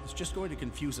speculation. It's just going to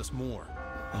confuse us more.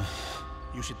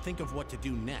 You should think of what to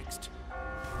do next.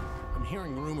 I'm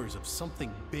hearing rumors of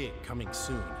something big coming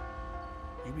soon.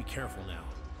 You be careful now.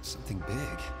 Something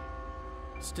big?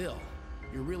 Still,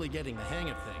 you're really getting the hang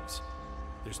of things.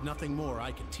 There's nothing more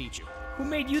I can teach you. Who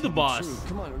made you the boss? True.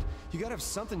 Come on, you gotta have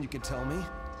something you can tell me.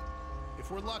 If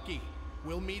we're lucky,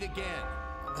 we'll meet again.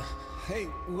 Hey,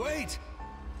 wait!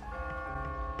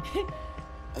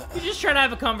 You just try to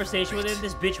have a conversation with him,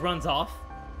 this bitch runs off.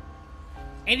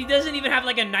 And he doesn't even have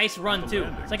like a nice run too.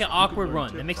 It's like an awkward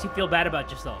run that makes you feel bad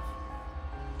about yourself.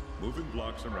 Moving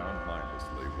blocks around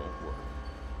mindlessly won't work.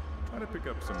 Try to pick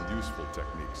up some useful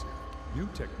techniques here. New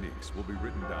techniques will be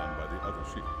written down by the other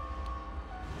sheep.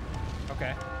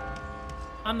 Okay.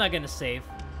 I'm not gonna save.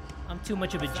 I'm too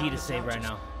much of a G to save right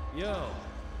now. Yo,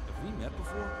 have we met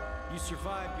before? You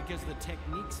survived because of the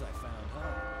techniques I found, huh?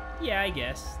 Yeah, I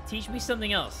guess. Teach me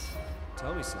something else.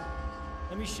 Tell me something.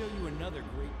 Let me show you another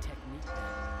great technique then.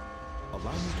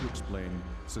 Allow me to explain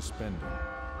suspending.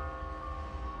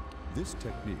 This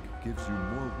technique gives you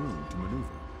more room to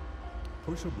maneuver.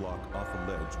 Push a block off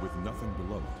a ledge with nothing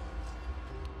below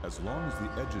it. As long as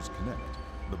the edges connect,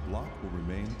 the block will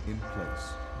remain in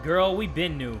place. Girl, we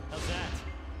been new. How's that?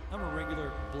 I'm a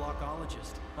regular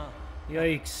blockologist, huh?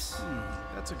 Yikes.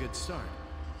 That's a good start.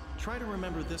 Try to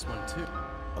remember this one too.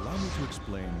 Allow me to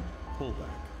explain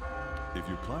pullback. If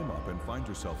you climb up and find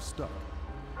yourself stuck,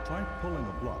 try pulling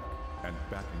a block and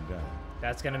backing down.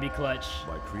 That's gonna be clutch.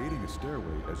 By creating a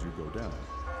stairway as you go down,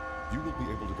 you will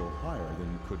be able to go higher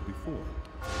than you could before.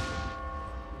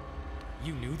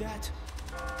 You knew that?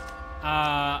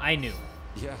 I knew.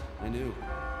 Yeah, I knew.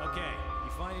 Okay,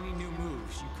 you find any new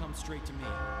moves, you come straight to me.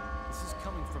 This is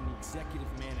coming from the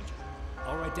executive manager.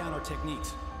 I'll write down our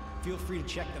techniques. Feel free to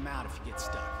check them out if you get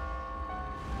stuck.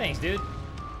 Thanks, dude.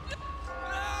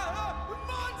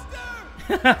 Monster!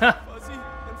 Fuzzy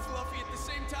and fluffy at the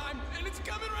same time, and it's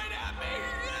coming right at me!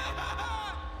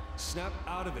 Snap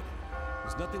out of it.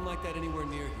 There's nothing like that anywhere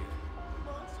near here.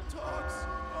 The monster talks.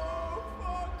 Oh,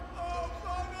 fuck. Oh,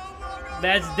 fuck. Oh, fuck. Oh,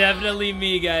 That's definitely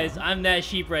me, guys. I'm that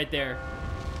sheep right there.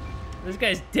 This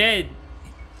guy's dead.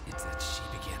 It's that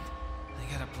sheep again.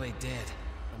 I gotta play dead.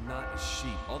 I'm not a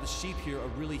sheep. All the sheep here are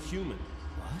really human.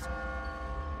 What?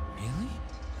 Really?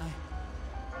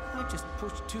 I just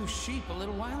pushed 2 sheep a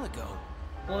little while ago.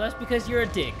 Well, that's because you're a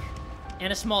dick.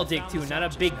 And a small dick, too, not a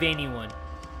big veiny one.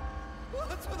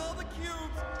 What's with all the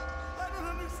cubes? I don't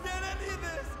understand any of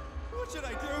this. What should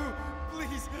I do?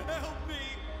 Please help me.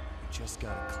 You just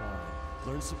gotta climb.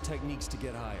 Learn some techniques to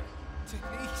get higher.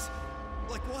 Techniques?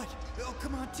 Like what? Oh,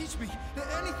 come on, teach me.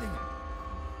 Anything.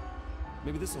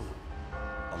 Maybe this'll...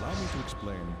 Allow me to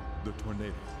explain the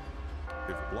tornado.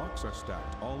 If blocks are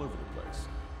stacked all over the place,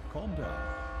 calm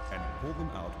down and pull them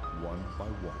out one by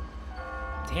one.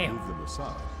 Damn. Move them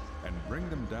aside and bring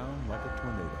them down like a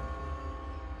tornado.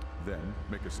 Then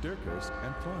make a staircase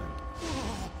and climb.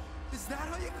 Oh, is that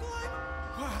how you climb?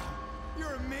 Wow,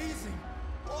 you're amazing.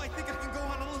 Oh, I think I can go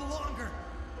on a little longer.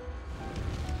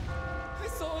 I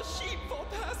saw a sheep fall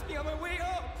past me on my way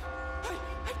up.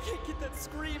 I can't get that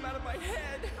scream out of my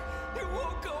head. It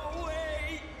won't go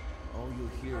away. All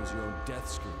you'll hear is your own death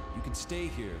scream. You can stay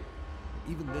here.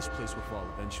 Even this place will fall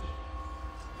eventually.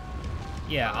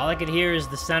 Yeah, all I could hear is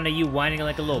the sound of you whining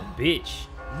like a little bitch.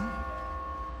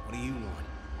 What do you want?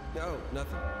 No,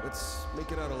 nothing. Let's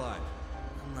make it out alive.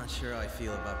 I'm not sure how I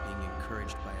feel about being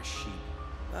encouraged by a sheep.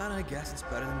 But I guess it's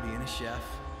better than being a chef.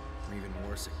 Or even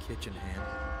worse, a kitchen hand.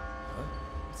 Huh?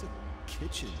 It's a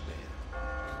kitchen band.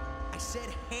 I said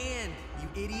hand,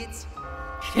 you idiots.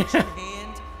 Kitchen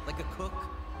hand, like a cook.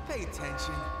 Pay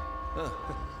attention. Huh.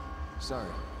 Sorry.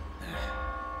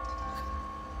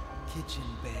 Kitchen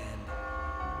band.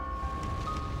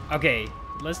 Okay,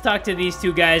 let's talk to these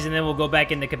two guys and then we'll go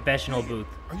back in the confessional booth.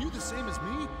 Are you the same as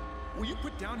me? Were you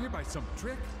put down here by some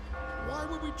trick? Why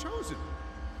were we chosen?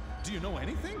 Do you know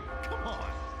anything? Come on.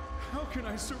 How can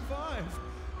I survive?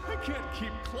 I can't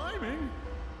keep climbing.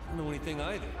 I don't know anything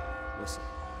either. Listen,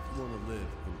 if you want to live,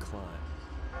 then climb.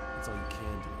 That's all you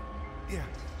can do.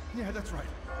 Yeah, that's right.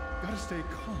 Gotta stay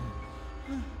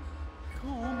calm.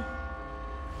 Calm.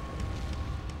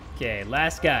 Okay,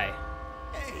 last guy.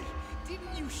 Hey,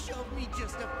 didn't you shove me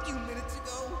just a few minutes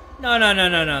ago? No,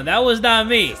 that was not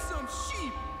me. Some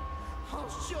sheep. I'll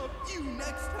shove you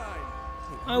next time.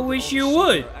 I wish you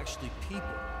would. Actually, people.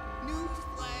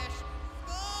 Newsflash.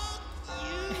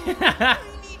 Fuck you. I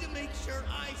need to make sure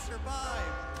I survive.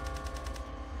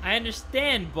 I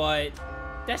understand, but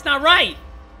that's not right.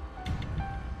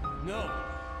 No.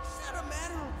 It's not a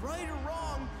matter of right or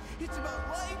wrong. It's about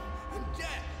life and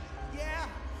death. Yeah?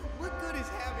 What good is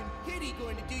having pity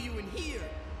going to do you in here?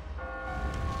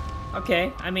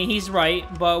 Okay, I mean, he's right,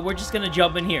 but we're just gonna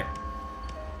jump in here.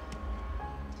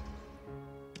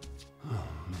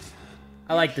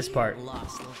 I like this part.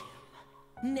 Lost lamb.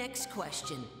 Next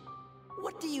question.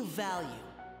 What do you value?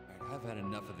 Alright, I've had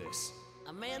enough of this.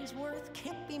 A man's worth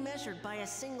can't be measured by a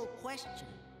single question.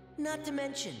 Not to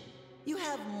mention, you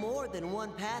have more than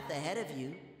one path ahead of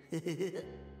you.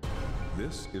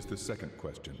 This is the second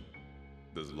question.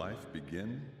 Does life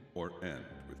begin or end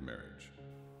with marriage?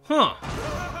 Huh.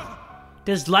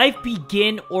 Does life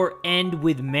begin or end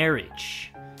with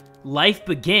marriage? Life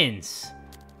begins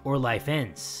or life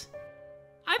ends?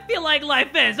 I feel like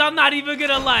life ends. I'm not even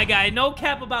gonna lie, guy. No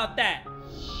cap about that.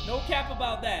 No cap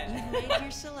about that. You've made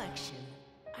your selection.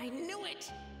 I knew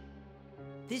it.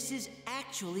 This is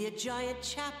actually a giant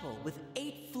chapel with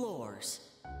 8 floors.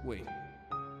 Wait,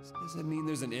 does that mean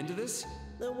there's an end to this?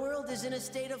 The world is in a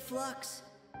state of flux.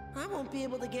 I won't be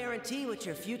able to guarantee what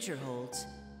your future holds.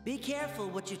 Be careful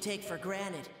what you take for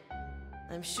granted.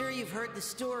 I'm sure you've heard the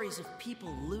stories of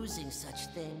people losing such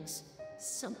things.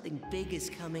 Something big is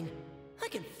coming. I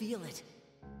can feel it.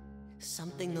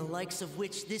 Something the likes of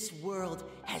which this world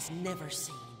has never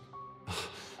seen.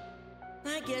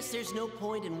 I guess there's no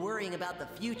point in worrying about the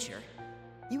future.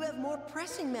 You have more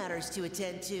pressing matters to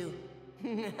attend to.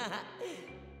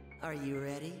 Are you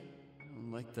ready? I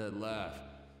don't like that laugh.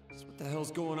 So what the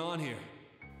hell's going on here?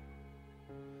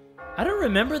 I don't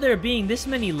remember there being this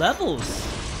many levels,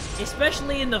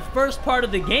 especially in the first part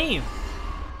of the game.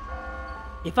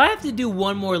 If I have to do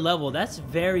one more level, that's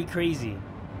very crazy,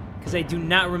 because I do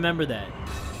not remember that.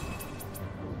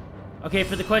 Okay,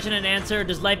 for the question and answer,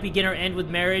 does life begin or end with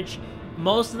marriage?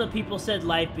 Most of the people said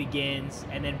life begins,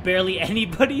 and then barely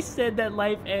anybody said that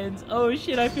life ends. Oh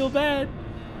shit, I feel bad.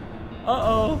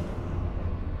 Uh-oh.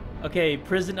 Okay,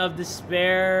 Prison of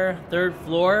Despair, 3rd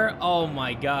floor. Oh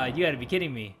my god, you gotta be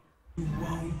kidding me. You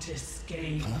won't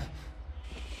escape. Huh?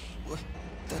 What?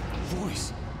 That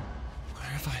voice. Where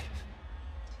have I?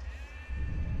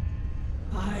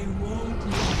 I won't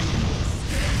let you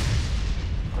escape.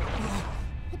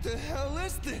 What the hell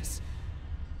is this?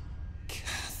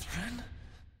 Catherine?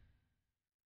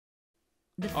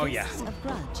 Oh yeah.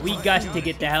 We got to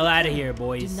get the hell out of here,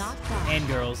 boys. And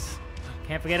girls.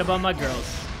 Can't forget about my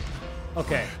girls.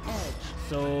 Okay.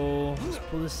 So, let's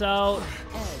pull this out.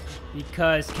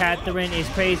 Because Catherine is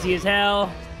crazy as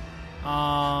hell.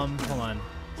 Hold on.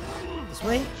 This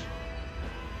way?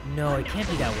 No, it can't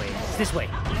be that way. It's this way.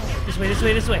 This way, this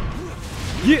way, this way.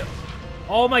 Yeah!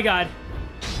 Oh my god.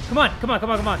 Come on, come on, come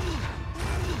on, come on.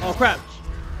 Oh crap.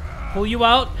 Pull you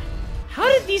out. How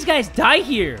did these guys die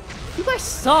here? You guys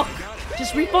suck.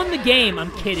 Just refund the game.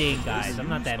 I'm kidding, guys. I'm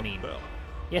not that mean.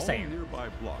 Yes, I am. All nearby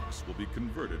blocks will be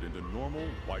converted into normal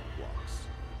white blocks.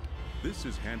 This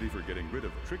is handy for getting rid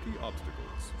of tricky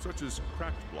obstacles, such as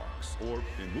cracked blocks or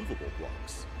immovable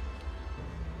blocks.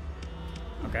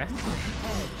 Okay.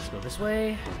 Let's go this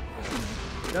way.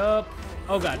 Up.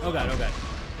 Oh god, oh god, oh god.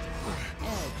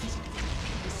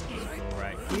 Go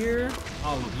right here.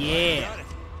 Oh yeah.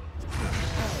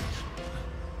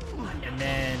 And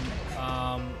then,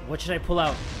 what should I pull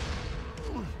out?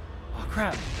 Oh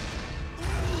crap.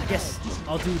 I guess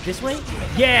I'll do it this way?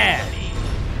 Yeah!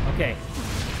 Okay.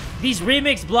 These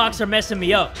remix blocks are messing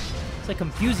me up. It's like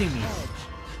confusing me.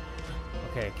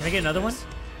 Okay, can I get another one?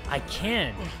 I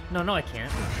can. No, I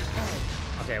can't.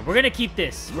 Okay, we're gonna keep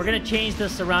this. We're gonna change the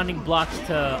surrounding blocks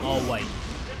to all white.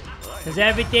 Because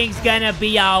everything's gonna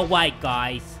be all white,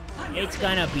 guys. It's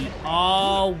gonna be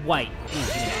all white.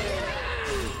 Okay,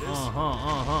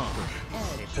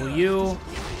 for you.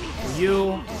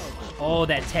 Oh,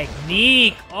 that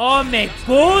technique. Oh, me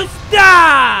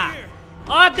gusta.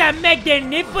 Oh, that make the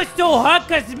nipple so hot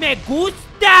because me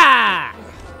gusta.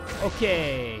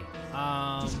 Okay.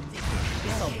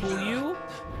 Guess I'll pull you.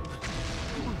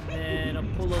 And I'll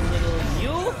pull a little you.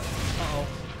 Uh-oh.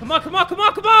 Come on. You got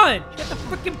the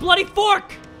freaking bloody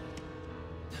fork.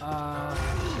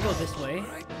 We'll go this way.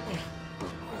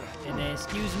 And then,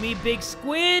 excuse me, big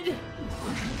squid.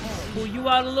 Pull you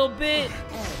out a little bit.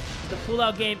 The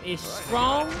pull-out game is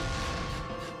strong.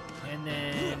 And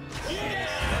then,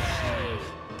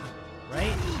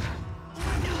 right?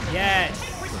 Yes.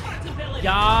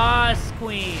 Yas,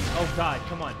 queen. Oh God,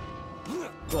 come on.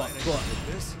 Go up.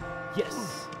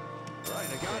 Yes. Right,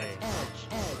 I got it.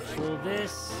 Pull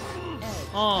this.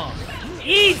 Oh,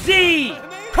 easy.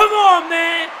 Come on,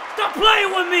 man. Stop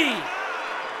playing with me.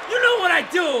 You know what I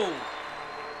do.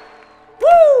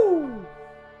 Woo!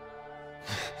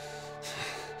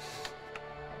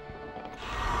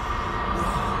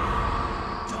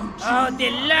 Oh, the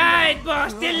light,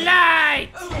 boss, the light!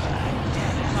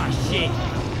 Oh, shit.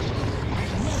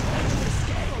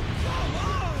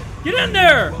 Get in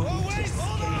there!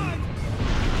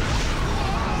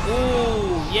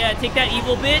 Ooh, yeah, take that,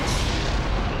 evil bitch.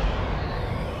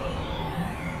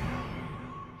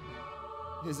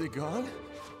 Is it gone?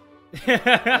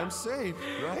 I'm safe,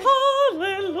 right?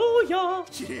 Hallelujah!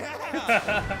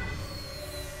 Yeah!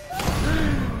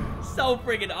 So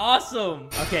friggin' awesome!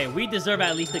 Okay, we deserve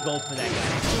at least a gold for that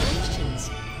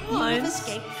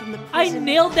guy. I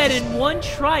nailed that in one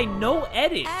try, no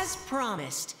edit. As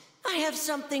promised, I have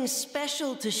something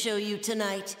special to show you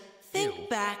tonight. Think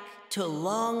back to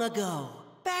long ago.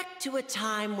 Back to a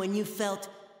time when you felt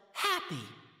happy.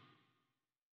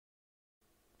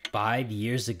 5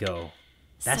 years ago.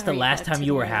 That's Sorry the last about time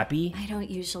you were today. happy? I don't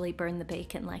usually burn the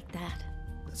bacon like that.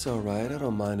 That's all right. I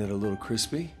don't mind it a little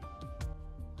crispy.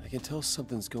 I can tell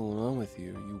something's going on with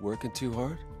you. You working too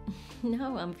hard?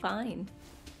 No, I'm fine.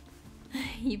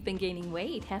 You've been gaining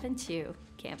weight, haven't you?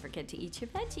 Can't forget to eat your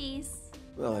veggies.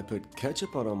 Well, I put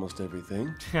ketchup on almost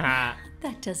everything. That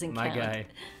doesn't My count. guy.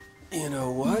 You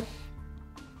know what?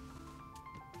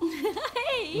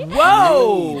 Hey!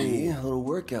 Whoa! Maybe a little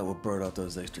workout will burn out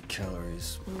those extra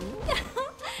calories.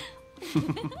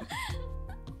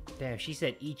 Damn, she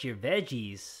said eat your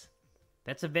veggies.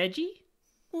 That's a veggie?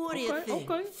 What do you Okay, think?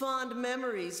 okay. Fond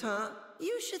memories, huh?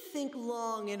 You should think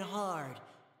long and hard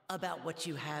about what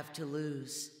you have to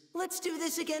lose. Let's do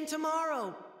this again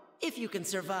tomorrow. If you can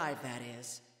survive, that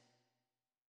is.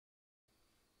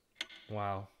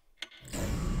 Wow.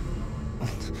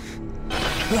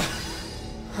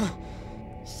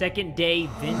 Second day,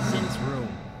 Vincent's room.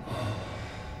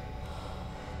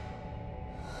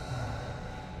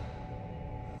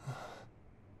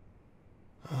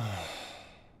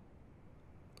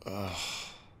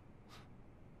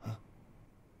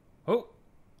 Oh.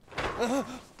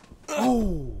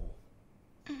 Oh.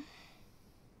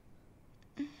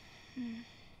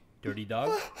 Dirty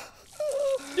dog?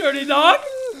 Dirty dog?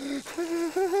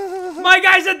 My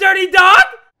guy's a dirty dog?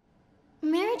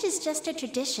 Marriage is just a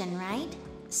tradition, right?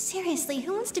 Seriously,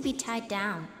 who wants to be tied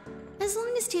down? As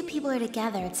long as two people are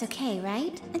together, it's okay,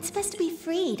 right? It's best to be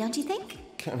free, don't you think?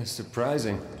 Kind of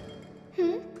surprising.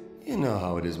 You know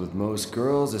how it is with most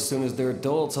girls. As soon as they're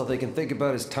adults, all they can think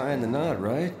about is tying the knot,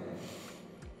 right?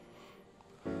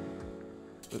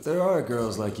 But there are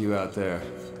girls like you out there.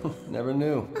 Never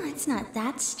knew. Oh, it's not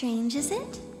that strange, is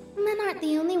it? Men aren't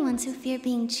the only ones who fear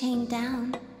being chained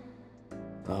down.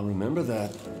 I'll remember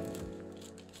that.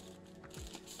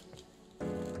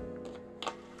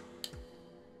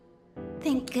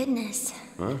 Thank goodness.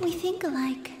 Huh? We think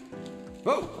alike.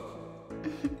 Whoa!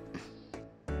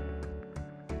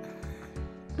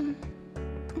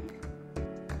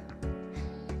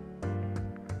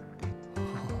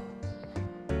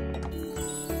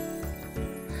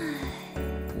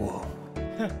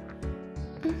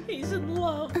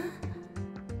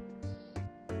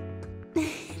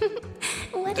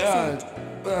 it?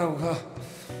 Well,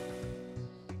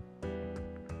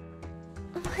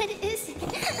 What is it?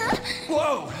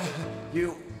 whoa!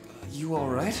 You all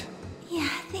right? Yeah,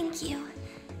 thank you.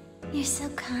 You're so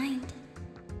kind.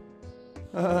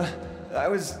 I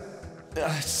was...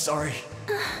 sorry.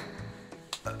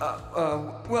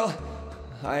 Well,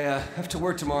 I have to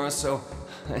work tomorrow, so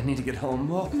I need to get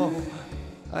home. Oh,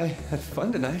 I had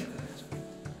fun tonight.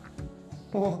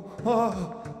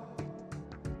 Oh.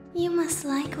 You must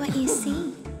like what you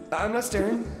see. I'm not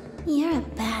staring. You're a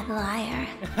bad liar.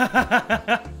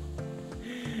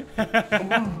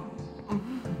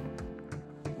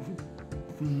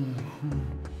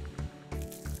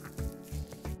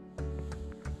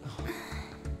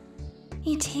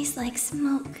 You taste like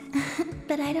smoke,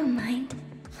 but I don't mind.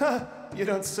 You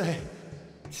don't say.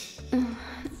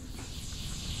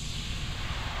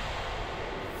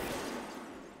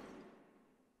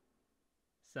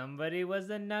 Somebody was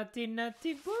a naughty,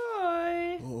 naughty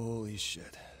boy. Holy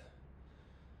shit.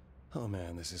 Oh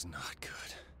man, this is not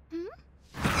good.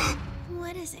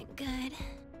 What isn't good?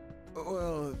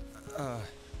 Well,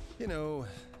 you know,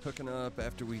 hooking up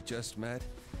after we just met.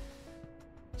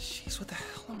 Jeez, what the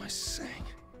hell am I saying?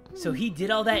 So he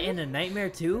did all that in a nightmare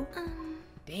too?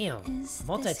 Damn, Is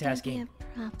multitasking. this gonna be a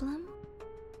problem?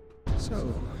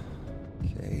 So,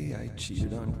 okay, I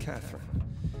cheated on Catherine.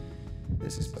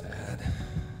 This is bad.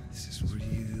 This is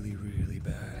really, really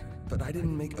bad. But I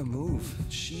didn't make a move.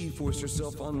 She forced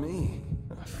herself on me.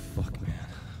 Oh, fuck, man.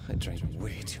 I drank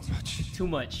way too much. Too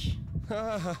much.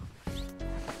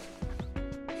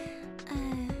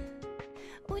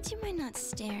 Would you mind not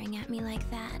staring at me like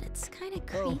that? It's kind of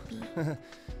creepy.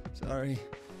 Sorry.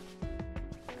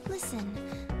 Listen,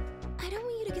 I don't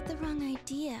want you to get the wrong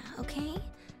idea, okay?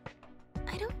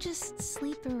 I don't just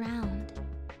sleep around.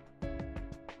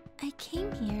 I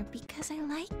came here because I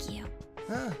like you.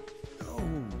 No.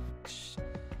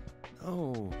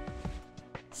 No.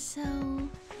 So,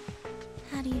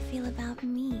 how do you feel about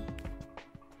me?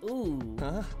 Ooh.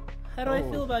 Huh? How do I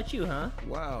feel about you, huh?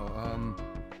 Wow,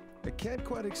 I can't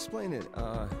quite explain it.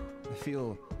 I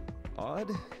feel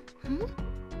odd.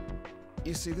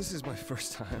 You see, this is my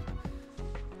first time.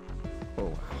 Oh,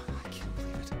 wow. I can't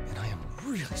believe it. And I am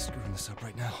really screwing this up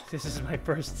right now. This is my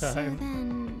first So time.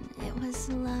 then, it was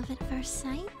love at first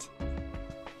sight?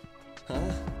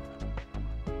 Huh?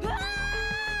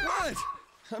 What?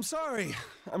 I'm sorry.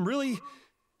 I'm really...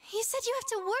 You said you have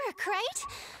to work, right?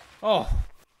 Oh.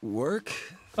 Work?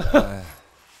 I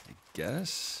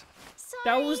guess?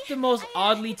 That was the most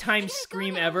oddly timed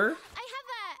scream ever. I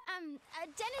have a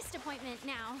dentist appointment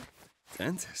now.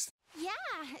 Dentist? Yeah,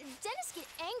 dentists get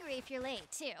angry if you're late,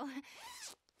 too.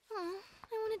 Oh,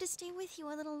 I wanted to stay with you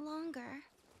a little longer.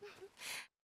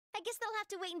 I guess they'll have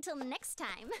to wait until next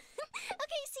time.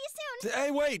 Okay, see you soon.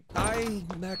 Hey, wait!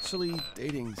 I'm actually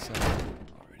dating someone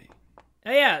already.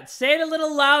 Hey, yeah, say it a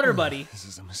little louder, buddy. This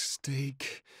is a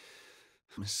mistake.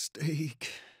 A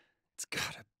mistake. It's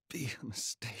gotta be a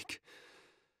mistake.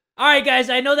 Alright guys,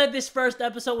 I know that this first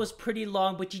episode was pretty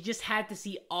long, but you just had to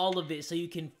see all of it so you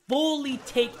can fully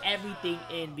take everything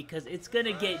in, because it's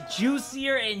gonna get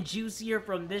juicier and juicier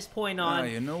from this point on.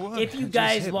 You know what? If you It just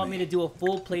guys hit want me. me to do a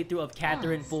full playthrough of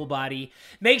Catherine Full Body,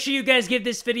 make sure you guys give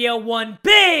this video one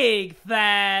big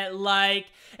fat like,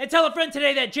 and tell a friend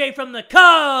today that Jay from the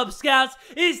Kubz Scouts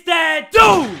is that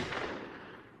dude!